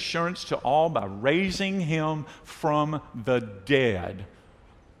given assurance to all by raising Him from the dead.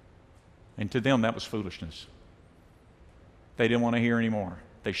 And to them, that was foolishness. They didn't want to hear anymore.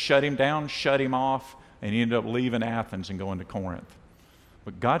 They shut Him down, shut Him off, and He ended up leaving Athens and going to Corinth.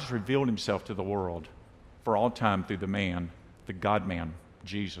 But God's revealed Himself to the world for all time through the man, the God-man,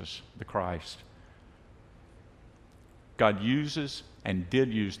 Jesus, the Christ. God uses and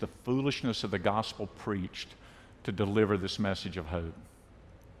did use the foolishness of the gospel preached to deliver this message of hope.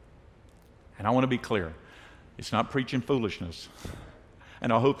 And I want to be clear, it's not preaching foolishness.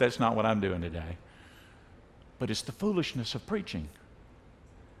 And I hope that's not what I'm doing today. But it's the foolishness of preaching.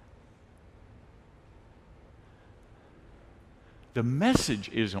 The message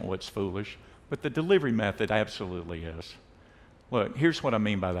isn't what's foolish, but the delivery method absolutely is. Look, here's what I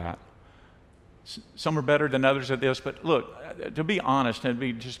mean by that. Some are better than others at this, but look, to be honest and to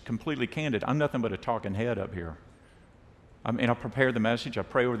be just completely candid, I'm nothing but a talking head up here. I mean, I prepare the message, I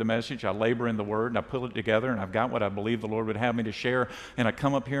pray over the message, I labor in the Word, and I pull it together, and I've got what I believe the Lord would have me to share, and I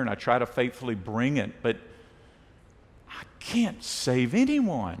come up here and I try to faithfully bring it, but I can't save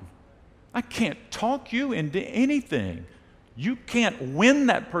anyone. I can't talk you into anything. You can't win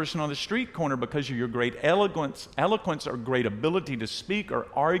that person on the street corner because of your great eloquence or great ability to speak or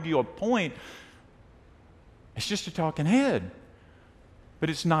argue a point. It's just a talking head. But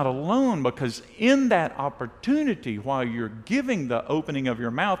it's not alone, because in that opportunity, while you're giving the opening of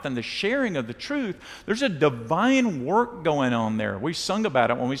your mouth and the sharing of the truth, there's a divine work going on there. We sung about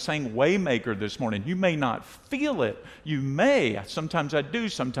it when we sang Waymaker this morning. You may not feel it. You may. Sometimes I do,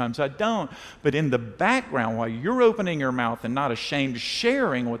 sometimes I don't. But in the background, while you're opening your mouth and not ashamed of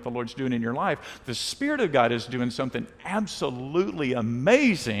sharing what the Lord's doing in your life, the Spirit of God is doing something absolutely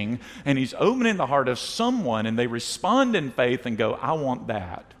amazing, and He's opening the heart of someone, and they respond in faith and go, I want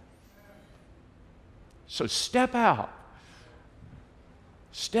that. So step out.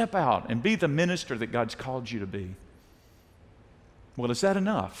 Step out and be the minister that God's called you to be. Well, is that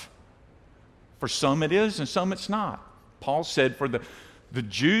enough? For some it is, and some it's not. Paul said for the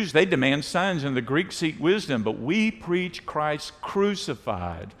Jews, they demand signs, and the Greeks seek wisdom, but we preach Christ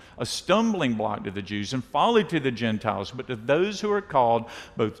crucified, a stumbling block to the Jews and folly to the Gentiles, but to those who are called,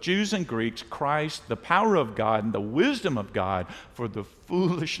 both Jews and Greeks, Christ, the power of God and the wisdom of God, for the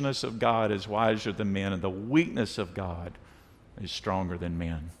foolishness of God is wiser than men, and the weakness of God is stronger than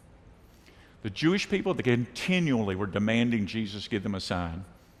men. The Jewish people, they continually were demanding Jesus give them a sign.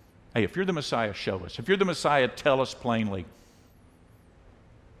 Hey, if you're the Messiah, show us. If you're the Messiah, tell us plainly.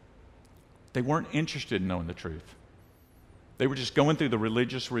 They weren't interested in knowing the truth. They were just going through the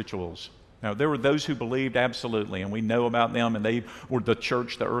religious rituals. Now, there were those who believed absolutely, and we know about them, and they were the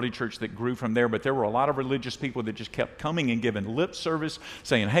church, the early church that grew from there, but there were a lot of religious people that just kept coming and giving lip service,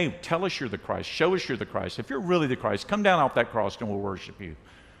 saying, hey, tell us you're the Christ, show us you're the Christ. If you're really the Christ, come down off that cross and we'll worship you.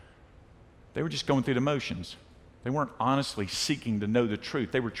 They were just going through the motions. They weren't honestly seeking to know the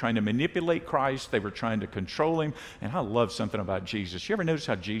truth. They were trying to manipulate Christ. They were trying to control him. And I love something about Jesus. You ever notice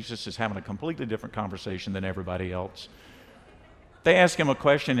how Jesus is having a completely different conversation than everybody else? They ask him a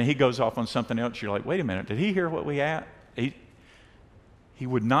question and he goes off on something else. You're like, wait a minute, did he hear what we at? He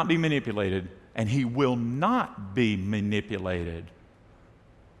would not be manipulated, and he will not be manipulated.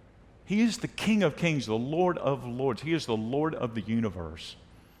 He is the King of Kings, the Lord of Lords. He is the Lord of the universe.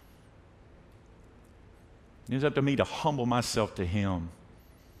 It's up to me to humble myself to him.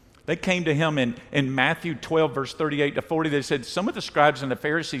 They came to him in Matthew 12, verse 38 to 40. They said, some of the scribes and the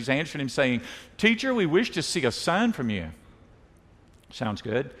Pharisees answered him, saying, Teacher, we wish to see a sign from you. Sounds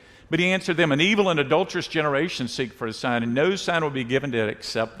good. But he answered them, an evil and adulterous generation seek for a sign, and no sign will be given to it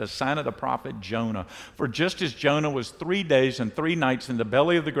except the sign of the prophet Jonah. For just as Jonah was 3 days and 3 nights in the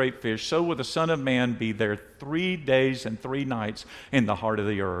belly of the great fish, so will the Son of Man be there 3 days and 3 nights in the heart of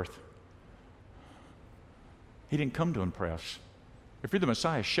the earth. He didn't come to impress. If you're the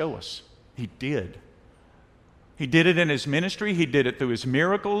Messiah, show us. He did. He did it in his ministry. He did it through his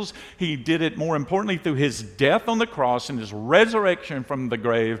miracles. He did it, more importantly, through his death on the cross and his resurrection from the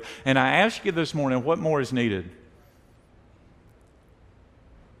grave. And I ask you this morning, what more is needed?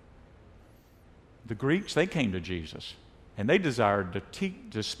 The Greeks, they came to Jesus, and they desired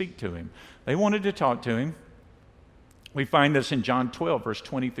to speak to him. They wanted to talk to him. We find this in John 12, verse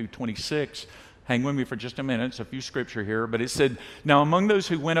 20 through 26. Hang with me for just a minute. It's a few scripture here. But it said, now among those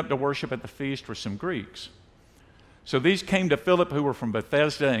who went up to worship at the feast were some Greeks. So these came to Philip, who were from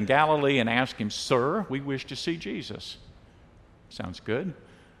Bethsaida in Galilee, and asked him, Sir, we wish to see Jesus. Sounds good.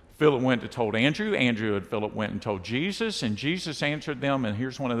 Philip went and told Andrew. Andrew and Philip went and told Jesus. And Jesus answered them. And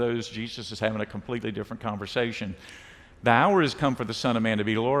here's one of those, Jesus is having a completely different conversation. The hour has come for the Son of Man to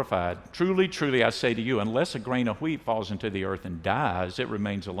be glorified. Truly, truly, I say to you, unless a grain of wheat falls into the earth and dies, it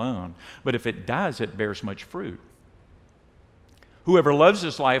remains alone. But if it dies, it bears much fruit. Whoever loves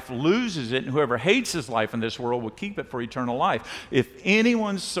his life loses it, and whoever hates his life in this world will keep it for eternal life. If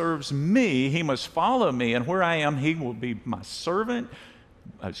anyone serves me, he must follow me, and where I am, he will be my servant.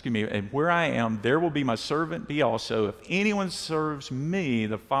 And where I am, there will be my servant be also. If anyone serves me,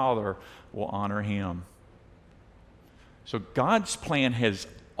 the Father will honor him. So God's plan has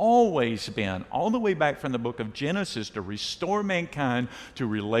always been, all the way back from the book of Genesis, to restore mankind to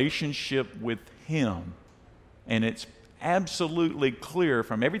relationship with him. And it's absolutely clear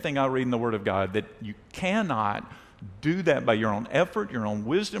from everything I read in the Word of God that you cannot do that by your own effort, your own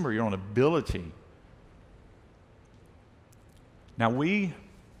wisdom, or your own ability. Now we're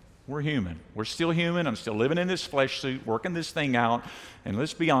human. We're still human. I'm still living in this flesh suit, working this thing out. And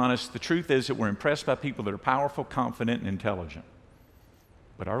let's be honest, the truth is that we're impressed by people that are powerful, confident, and intelligent.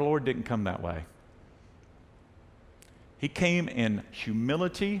 But our Lord didn't come that way. He came in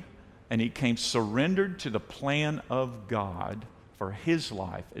humility, and he came surrendered to the plan of God for his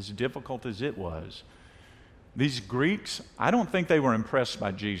life, as difficult as it was. These Greeks, I don't think they were impressed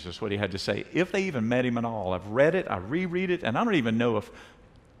by Jesus, what he had to say, if they even met him at all. I've read it, I reread it, and I don't even know if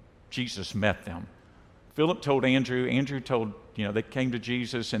Jesus met them. Philip told Andrew, Andrew told, they came to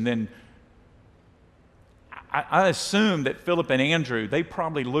Jesus, and then I assume that Philip and Andrew, they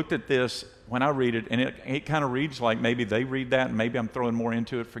probably looked at this when I read it, and it kind of reads like maybe they read that, and maybe I'm throwing more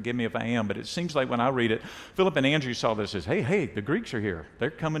into it, forgive me if I am, but it seems like when I read it, Philip and Andrew saw this as, hey, the Greeks are here.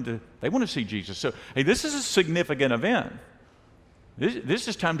 They're coming they want to see Jesus. So, hey, this is a significant event. This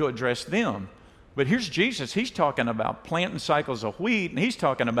is time to address them. But here's Jesus. He's talking about planting cycles of wheat, and he's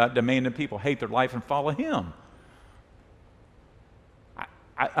talking about demanding people hate their life and follow him.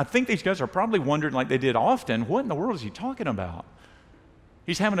 I think these guys are probably wondering, like they did often, what in the world is he talking about?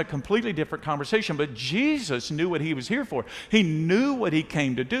 He's having a completely different conversation, but Jesus knew what he was here for. He knew what he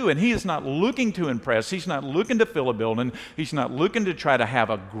came to do, and he is not looking to impress. He's not looking to fill a building. He's not looking to try to have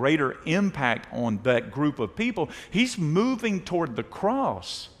a greater impact on that group of people. He's moving toward the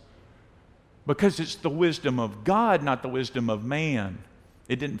cross because it's the wisdom of God, not the wisdom of man.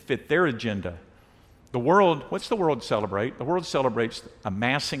 It didn't fit their agenda. The world, what's the world celebrate? The world celebrates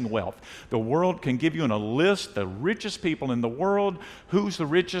amassing wealth. The world can give you in a list the richest people in the world. Who's the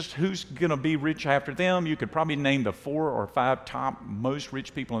richest? Who's going to be rich after them? You could probably name the 4 or 5 top most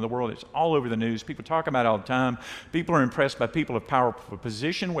rich people in the world. It's all over the news. People talk about it all the time. People are impressed by people of powerful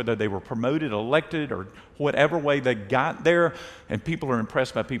position, whether they were promoted, elected, or whatever way they got there. And people are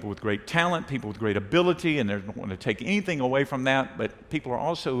impressed by people with great talent, people with great ability, and they don't want to take anything away from that. But people are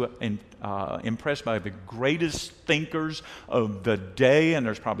also impressed by the greatest thinkers of the day, and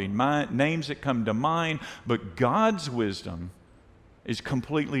there's probably names that come to mind, but God's wisdom is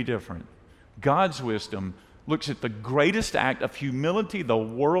completely different. God's wisdom looks at the greatest act of humility the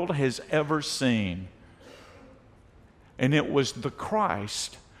world has ever seen, and it was the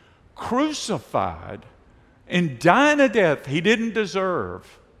Christ crucified and dying a death he didn't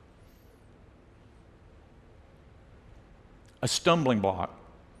deserve. A stumbling block,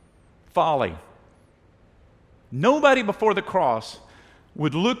 folly. Nobody before the cross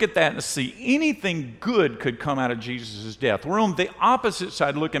would look at that and see anything good could come out of Jesus' death. We're on the opposite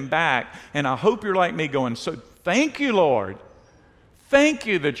side looking back, and I hope you're like me going, so thank you, Lord. Thank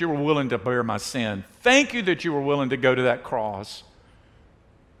you that you were willing to bear my sin. Thank you that you were willing to go to that cross.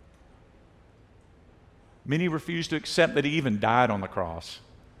 Many refuse to accept that he even died on the cross.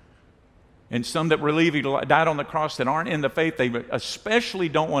 And some that believe he died on the cross that aren't in the faith, they especially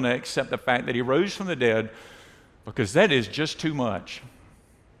don't want to accept the fact that he rose from the dead, because that is just too much.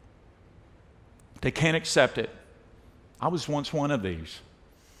 They can't accept it. I was once one of these.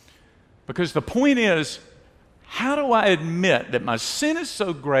 Because the point is, how do I admit that my sin is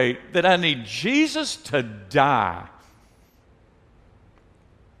so great that I need Jesus to die?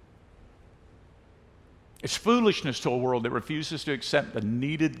 It's foolishness to a world that refuses to accept the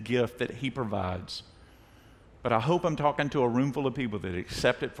needed gift that he provides. But I hope I'm talking to a room full of people that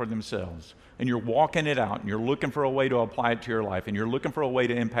accept it for themselves. And you're walking it out, and you're looking for a way to apply it to your life, and you're looking for a way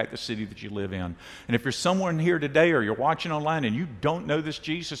to impact the city that you live in. And if you're someone here today, or you're watching online, and you don't know this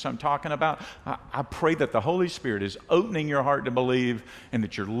Jesus I'm talking about, I pray that the Holy Spirit is opening your heart to believe, and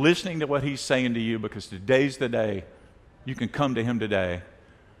that you're listening to what he's saying to you, because today's the day you can come to him today.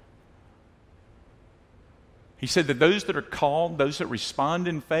 He said that those that are called, those that respond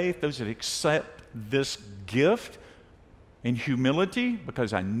in faith, those that accept this gift in humility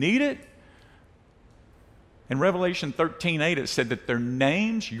because I need it. In Revelation 13:8, it said that their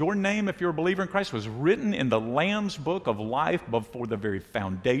names, your name if you're a believer in Christ, was written in the Lamb's book of life before the very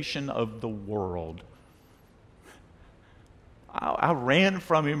foundation of the world. I ran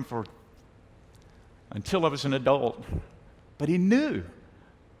from him until I was an adult, but he knew.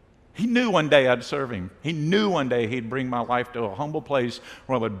 He knew one day I'd serve him. He knew one day he'd bring my life to a humble place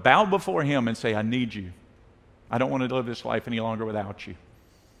where I would bow before him and say, I need you. I don't want to live this life any longer without you.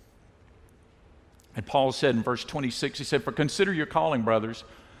 And Paul said in verse 26, he said, for consider your calling, brothers.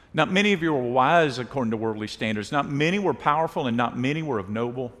 Not many of you were wise according to worldly standards. Not many were powerful, and not many were of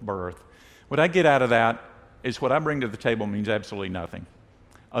noble birth. What I get out of that is what I bring to the table means absolutely nothing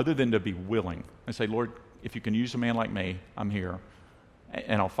other than to be willing. I say, Lord, if you can use a man like me, I'm here.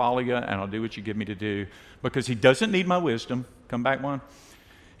 And I'll follow you, and I'll do what you give me to do. Because he doesn't need my wisdom. Come back one.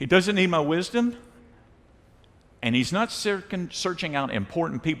 He doesn't need my wisdom. And he's not searching out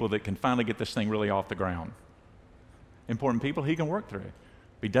important people that can finally get this thing really off the ground. Important people he can work through.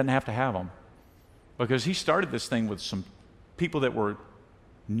 But he doesn't have to have them. Because he started this thing with some people that were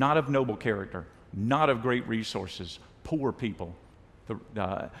not of noble character, not of great resources, poor people.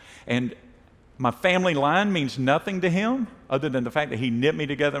 And my family line means nothing to him other than the fact that he knit me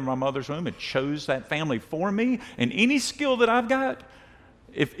together in my mother's womb and chose that family for me. And any skill that I've got,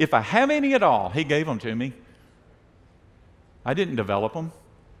 if I have any at all, he gave them to me. I didn't develop them.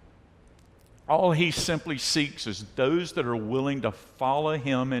 All he simply seeks is those that are willing to follow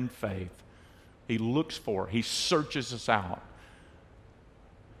him in faith. He looks for, he searches us out.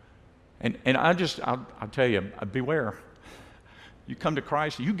 And I'll tell you, beware. You come to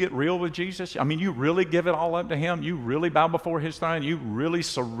Christ, you get real with Jesus. I mean, you really give it all up to him. You really bow before his throne. You really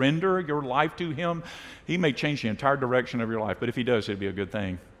surrender your life to him. He may change the entire direction of your life, but if he does, it'll be a good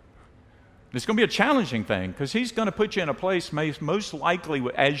thing. It's going to be a challenging thing because he's going to put you in a place, most likely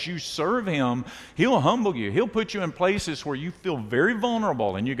as you serve him, he'll humble you. He'll put you in places where you feel very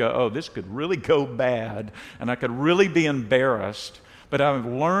vulnerable and you go, oh, this could really go bad and I could really be embarrassed. But I've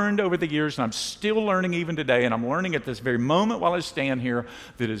learned over the years, and I'm still learning even today, and I'm learning at this very moment while I stand here,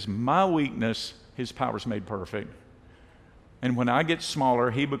 that is my weakness, his power is made perfect. And when I get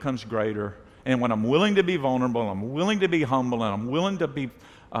smaller, he becomes greater. And when I'm willing to be vulnerable, I'm willing to be humble, and I'm willing to be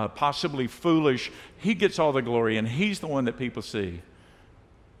possibly foolish, he gets all the glory, and he's the one that people see.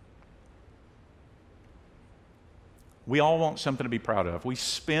 We all want something to be proud of. We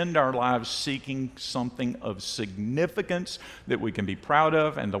spend our lives seeking something of significance that we can be proud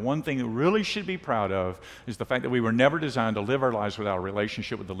of, and the one thing we really should be proud of is the fact that we were never designed to live our lives without a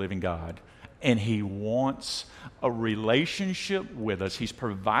relationship with the living God. And He wants a relationship with us. He's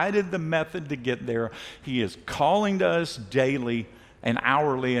provided the method to get there. He is calling to us daily and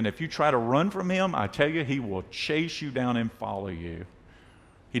hourly, and if you try to run from Him, I tell you, He will chase you down and follow you.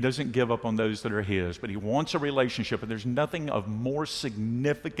 He doesn't give up on those that are His, but He wants a relationship, and there's nothing of more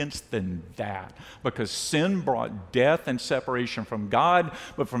significance than that, because sin brought death and separation from God,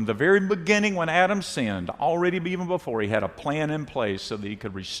 but from the very beginning when Adam sinned, already even before, He had a plan in place so that He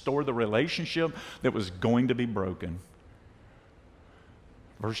could restore the relationship that was going to be broken.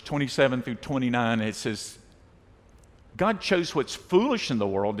 Verse 27 through 29, it says, God chose what's foolish in the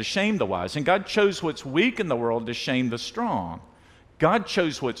world to shame the wise, and God chose what's weak in the world to shame the strong. God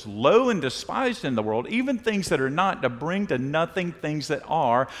chose what's low and despised in the world, even things that are not, to bring to nothing things that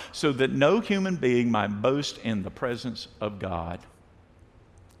are, so that no human being might boast in the presence of God.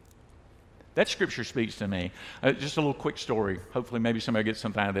 That scripture speaks to me. Just a little quick story. Hopefully maybe somebody gets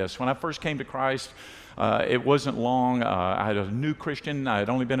something out of this. When I first came to Christ, it wasn't long. I had a new Christian. I had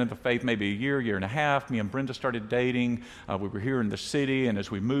only been in the faith maybe a year and a half. Me and Brenda started dating. We were here in the city, and as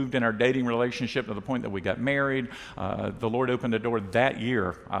we moved in our dating relationship to the point that we got married, the Lord opened a door that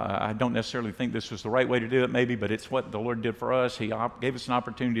year. I don't necessarily think this was the right way to do it maybe, but it's what the Lord did for us. He gave us an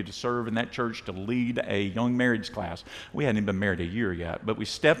opportunity to serve in that church, to lead a young marriage class. We hadn't even been married a year yet, but we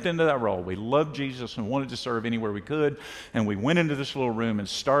stepped into that role. We loved Jesus and wanted to serve anywhere we could, and we went into this little room and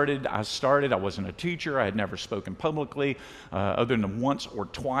started. I wasn't a teacher. I had never spoken publicly other than once or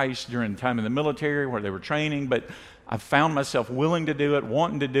twice during time in the military where they were training, but I found myself willing to do it,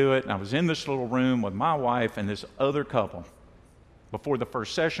 wanting to do it, and I was in this little room with my wife and this other couple. Before the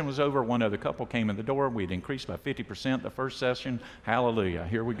first session was over, one other couple came in the door. We'd increased by 50% the first session. Hallelujah,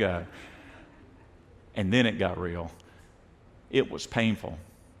 here we go. And then it got real. It was painful.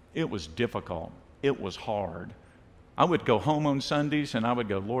 It was difficult. It was hard. I would go home on Sundays and I would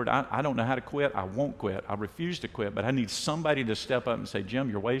go, Lord, I don't know how to quit. I won't quit. I refuse to quit, but I need somebody to step up and say, Jim,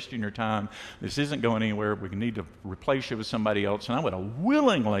 you're wasting your time. This isn't going anywhere. We need to replace you with somebody else. And I would have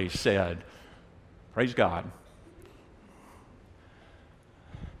willingly said, praise God.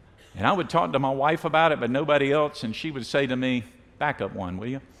 And I would talk to my wife about it, but nobody else, and she would say to me, back up one, will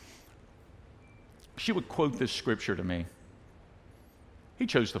you? She would quote this scripture to me. He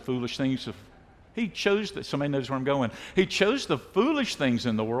chose the foolish things of somebody knows where I'm going. He chose the foolish things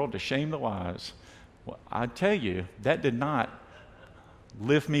in the world to shame the wise. Well, I tell you, that did not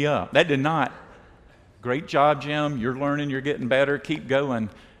lift me up. That did not. Great job, Jim. You're learning. You're getting better. Keep going.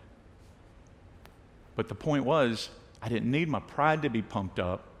 But the point was, I didn't need my pride to be pumped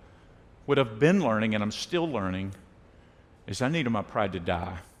up. What I've been learning, and I'm still learning, is I needed my pride to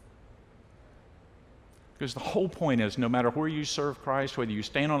die. Because the whole point is, no matter where you serve Christ, whether you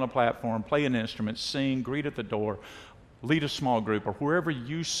stand on a platform, play an instrument, sing, greet at the door, lead a small group, or wherever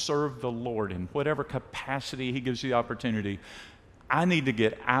you serve the Lord in whatever capacity He gives you the opportunity, I need to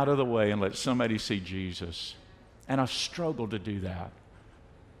get out of the way and let somebody see Jesus. And I struggle to do that.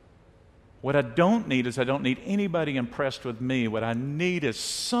 What I don't need is I don't need anybody impressed with me. What I need is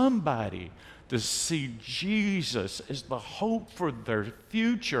somebody to see Jesus as the hope for their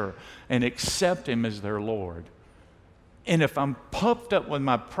future and accept Him as their Lord. And if I'm puffed up with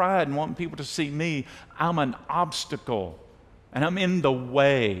my pride and wanting people to see me, I'm an obstacle and I'm in the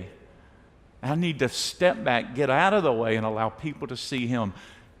way. I need to step back, get out of the way, and allow people to see Him.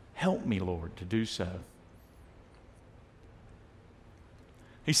 Help me, Lord, to do so.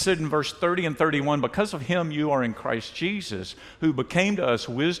 He said in verse 30 and 31, because of Him you are in Christ Jesus, who became to us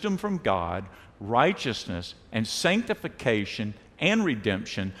wisdom from God, righteousness and sanctification and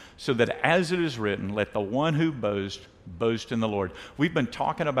redemption, so that as it is written, let the one who boasts, boast in the Lord. We've been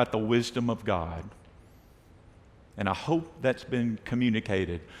talking about the wisdom of God, and I hope that's been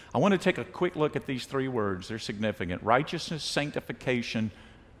communicated. I want to take a quick look at these three words. They're significant. Righteousness, sanctification,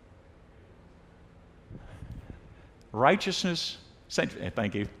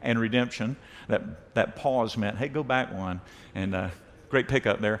 thank you, and redemption. That pause meant, hey, go back one. And great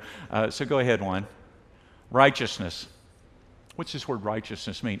pickup there. So go ahead one. Righteousness. What's this word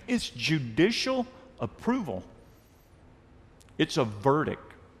righteousness mean? It's judicial approval. It's a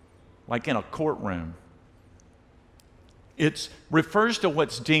verdict, like in a courtroom. It refers to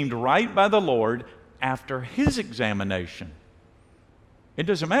what's deemed right by the Lord after His examination. It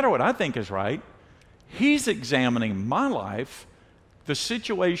doesn't matter what I think is right. He's examining my life the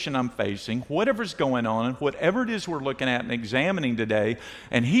situation I'm facing, whatever's going on, whatever it is we're looking at and examining today,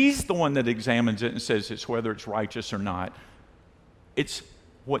 and He's the one that examines it and says it's whether it's righteous or not. It's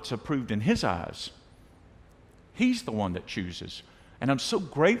what's approved in His eyes. He's the one that chooses. And I'm so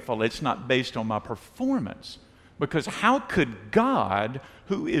grateful it's not based on my performance, because how could God,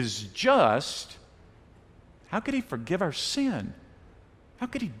 who is just, how could He forgive our sin? How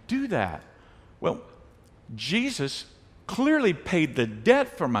could He do that? Well, Jesus clearly paid the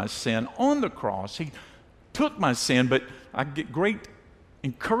debt for my sin on the cross. He took my sin, but I get great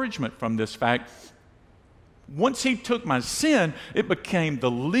encouragement from this fact. Once He took my sin, it became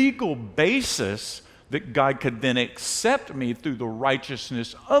the legal basis that God could then accept me through the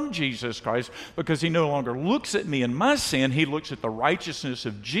righteousness of Jesus Christ, because He no longer looks at me and my sin. He looks at the righteousness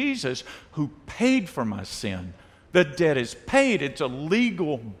of Jesus, who paid for my sin. The debt is paid. It's a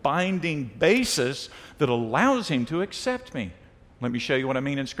legal binding basis that allows Him to accept me. Let me show you what I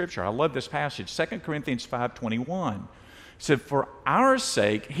mean in Scripture. I love this passage. 2 Corinthians 5:21. It said, "For our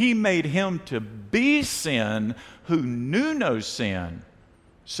sake He made Him to be sin who knew no sin,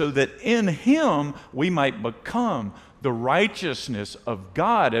 so that in Him we might become the righteousness of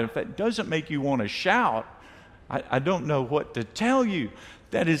God." And if that doesn't make you want to shout, I don't know what to tell you.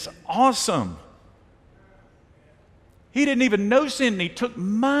 That is awesome. He didn't even know sin, and He took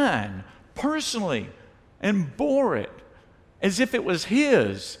mine personally and bore it as if it was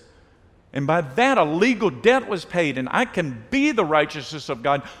His. And by that, a legal debt was paid, and I can be the righteousness of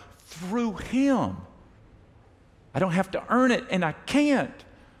God through Him. I don't have to earn it, and I can't.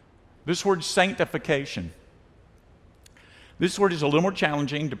 This word sanctification. This word is a little more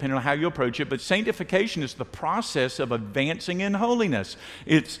challenging depending on how you approach it, but sanctification is the process of advancing in holiness.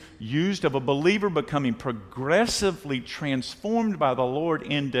 It's used of a believer becoming progressively transformed by the Lord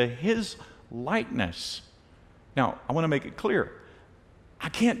into His likeness. Now, I want to make it clear.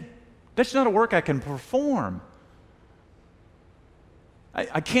 That's not a work I can perform.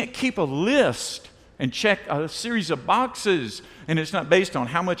 I can't keep a list and check a series of boxes, and it's not based on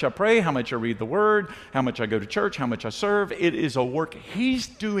how much I pray, how much I read the Word, how much I go to church, how much I serve. It is a work He's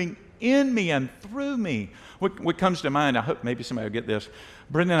doing in me and through me. What comes to mind, I hope maybe somebody will get this.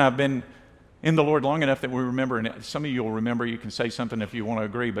 Brenda and I have been in the Lord long enough that we remember, and some of you will remember, you can say something if you want to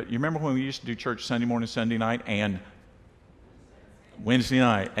agree, but you remember when we used to do church Sunday morning, Sunday night, and Wednesday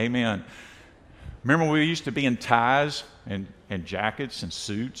night? Amen. Remember when we used to be in ties and jackets and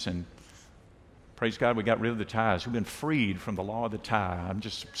suits, and praise God, we got rid of the ties. We've been freed from the law of the tie. I'm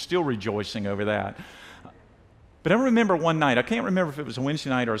just still rejoicing over that. But I remember one night, I can't remember if it was a Wednesday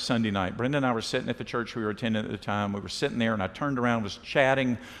night or a Sunday night. Brenda and I were sitting at the church we were attending at the time. We were sitting there, and I turned around, was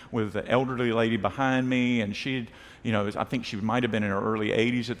chatting with the elderly lady behind me, and she'd, I think she might have been in her early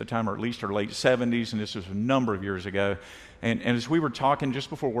 80s at the time, or at least her late 70s, and this was a number of years ago. And as we were talking just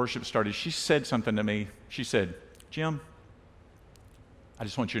before worship started, she said something to me. She said, "Jim, I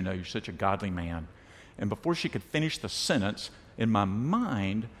just want you to know you're such a godly man." And before she could finish the sentence, in my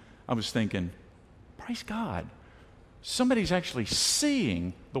mind, I was thinking, praise God. Somebody's actually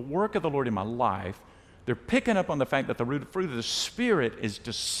seeing the work of the Lord in my life. They're picking up on the fact that the fruit of the Spirit is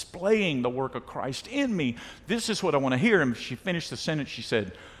displaying the work of Christ in me. This is what I want to hear. And she finished the sentence. She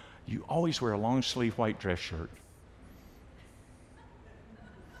said, "You always wear a long sleeve white dress shirt."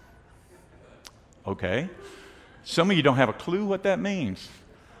 Okay. Some of you don't have a clue what that means.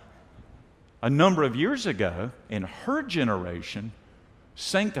 A number of years ago, in her generation,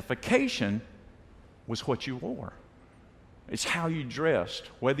 sanctification was what you wore. It's how you dressed,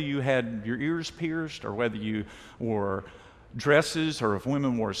 whether you had your ears pierced or whether you wore dresses or if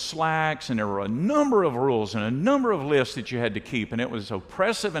women wore slacks, and there were a number of rules and a number of lists that you had to keep, and it was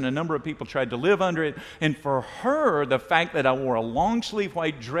oppressive, and a number of people tried to live under it. And for her, the fact that I wore a long sleeve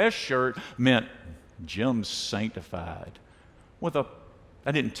white dress shirt meant Jim's sanctified.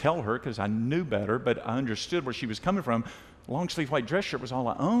 I didn't tell her because I knew better, but I understood where she was coming from. Long sleeve white dress shirt was all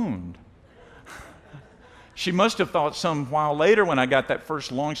I owned. She must have thought some while later, when I got that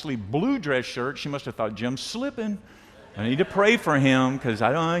first long sleeve blue dress shirt, she must have thought, Jim's slipping. I need to pray for him because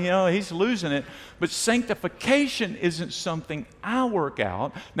I don't, he's losing it. But sanctification isn't something I work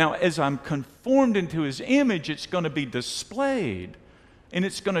out. Now, as I'm conformed into His image, it's going to be displayed. And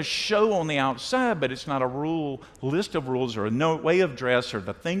it's going to show on the outside, but it's not a list of rules or a way of dress or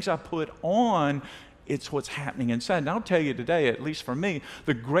the things I put on. It's what's happening inside. And I'll tell you today, at least for me,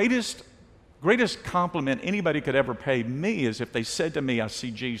 the greatest compliment anybody could ever pay me is if they said to me, "I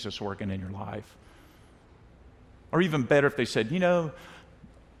see Jesus working in your life." Or even better, if they said,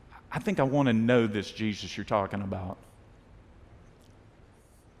 "I think I want to know this Jesus you're talking about."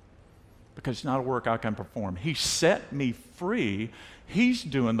 because it's not a work I can perform. He set me free. He's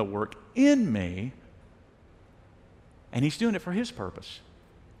doing the work in me, and He's doing it for His purpose.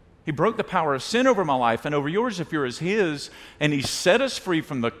 He broke the power of sin over my life and over yours if you're as His, and He set us free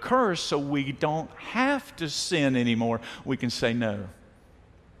from the curse so we don't have to sin anymore. We can say no.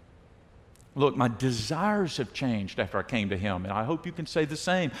 Look, my desires have changed after I came to Him, and I hope you can say the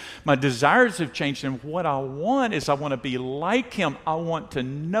same. My desires have changed, and what I want is I want to be like Him. I want to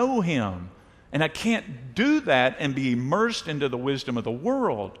know Him, and I can't do that and be immersed into the wisdom of the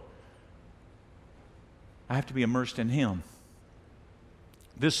world. I have to be immersed in Him.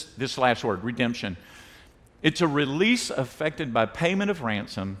 This last word, redemption, it's a release effected by payment of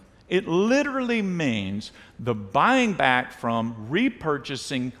ransom. It literally means the buying back from,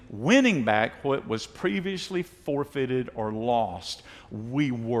 repurchasing, winning back what was previously forfeited or lost.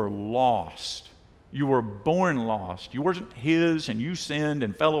 We were lost. You were born lost. You weren't His and you sinned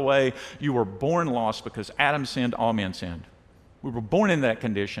and fell away. You were born lost because Adam sinned, all men sinned. We were born in that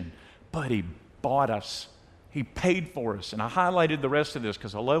condition, but He bought us. He paid for us. And I highlighted the rest of this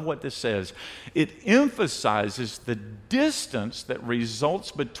because I love what this says. It emphasizes the distance that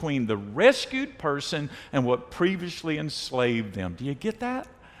results between the rescued person and what previously enslaved them. Do you get that?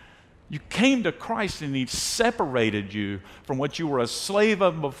 You came to Christ and He separated you from what you were a slave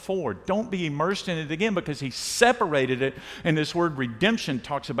of before. Don't be immersed in it again because He separated it. And this word redemption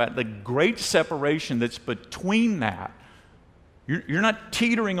talks about the great separation that's between that. You're not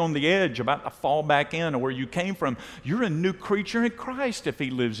teetering on the edge about to fall back in or where you came from. You're a new creature in Christ if He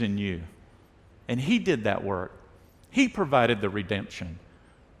lives in you. And He did that work. He provided the redemption.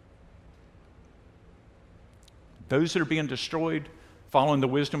 Those that are being destroyed, following the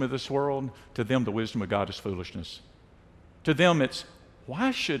wisdom of this world, to them the wisdom of God is foolishness. To them it's,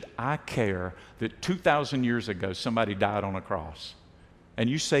 why should I care that 2,000 years ago somebody died on a cross? And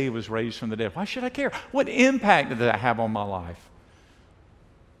you say He was raised from the dead. Why should I care? What impact did that have on my life?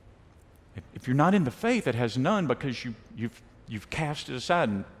 If you're not in the faith, it has none because you've cast it aside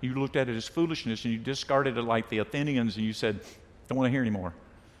and you looked at it as foolishness and you discarded it like the Athenians and you said, don't want to hear anymore.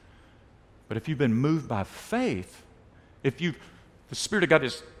 But if you've been moved by faith, the Spirit of God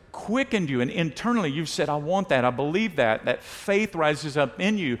has quickened you and internally you've said, I want that, I believe that faith rises up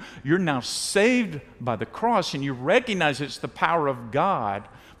in you. You're now saved by the cross and you recognize it's the power of God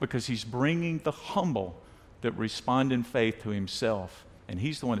because He's bringing the humble that respond in faith to Himself. And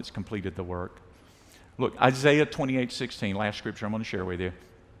He's the one that's completed the work. Look, Isaiah 28:16, last scripture I'm going to share with you.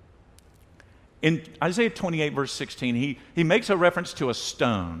 In Isaiah 28, verse 16, he makes a reference to a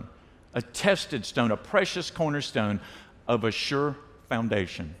stone, a tested stone, a precious cornerstone of a sure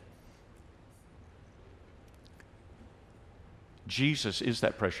foundation. Jesus is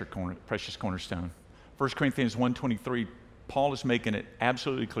that precious cornerstone. 1 Corinthians 1:23, Paul is making it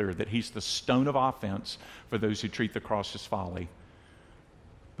absolutely clear that He's the stone of offense for those who treat the cross as folly.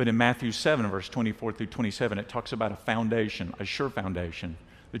 But in Matthew 7, verse 24 through 27, it talks about a foundation, a sure foundation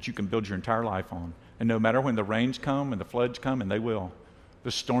that you can build your entire life on. And no matter when the rains come and the floods come, and they will, the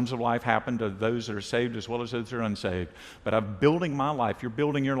storms of life happen to those that are saved as well as those that are unsaved. But I'm building my life, you're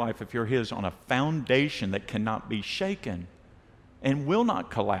building your life if you're His, on a foundation that cannot be shaken and will not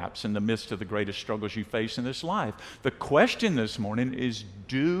collapse in the midst of the greatest struggles you face in this life. The question this morning is,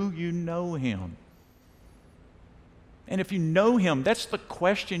 do you know Him? And if you know Him, that's the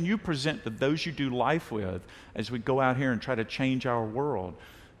question you present to those you do life with as we go out here and try to change our world.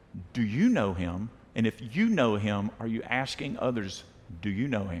 Do you know Him? And if you know Him, are you asking others, do you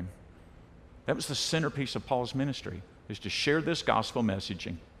know Him? That was the centerpiece of Paul's ministry, is to share this gospel message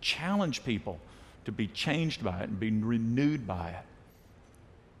and challenge people to be changed by it and be renewed by it.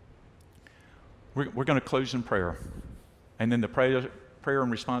 We're going to close in prayer. And then the prayer and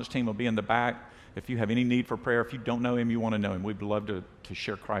response team will be in the back. If you have any need for prayer, if you don't know Him, you want to know Him, we'd love to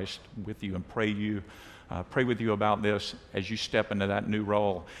share Christ with you and pray with you about this as you step into that new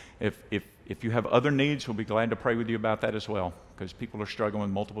role. If you have other needs, we'll be glad to pray with you about that as well, because people are struggling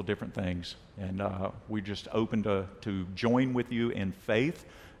with multiple different things. And we're just open to join with you in faith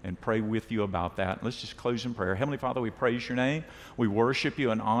and pray with you about that. Let's just close in prayer. Heavenly Father, we praise your name. We worship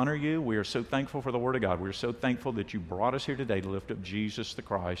you and honor you. We are so thankful for the Word of God. We're so thankful that you brought us here today to lift up Jesus the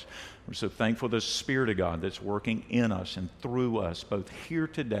Christ. We're so thankful for the Spirit of God that's working in us and through us, both here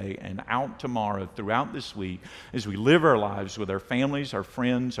today and out tomorrow, throughout this week, as we live our lives with our families, our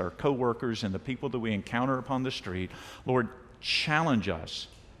friends, our co-workers, and the people that we encounter upon the street. Lord, challenge us.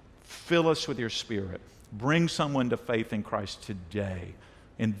 Fill us with your Spirit. Bring someone to faith in Christ today,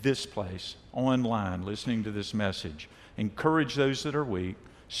 in this place, online, listening to this message. Encourage those that are weak.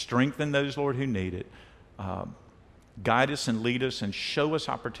 Strengthen those, Lord, who need it. Guide us and lead us and show us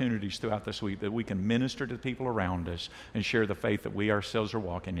opportunities throughout this week that we can minister to the people around us and share the faith that we ourselves are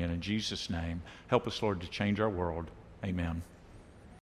walking in. In Jesus' name, help us, Lord, to change our world. Amen.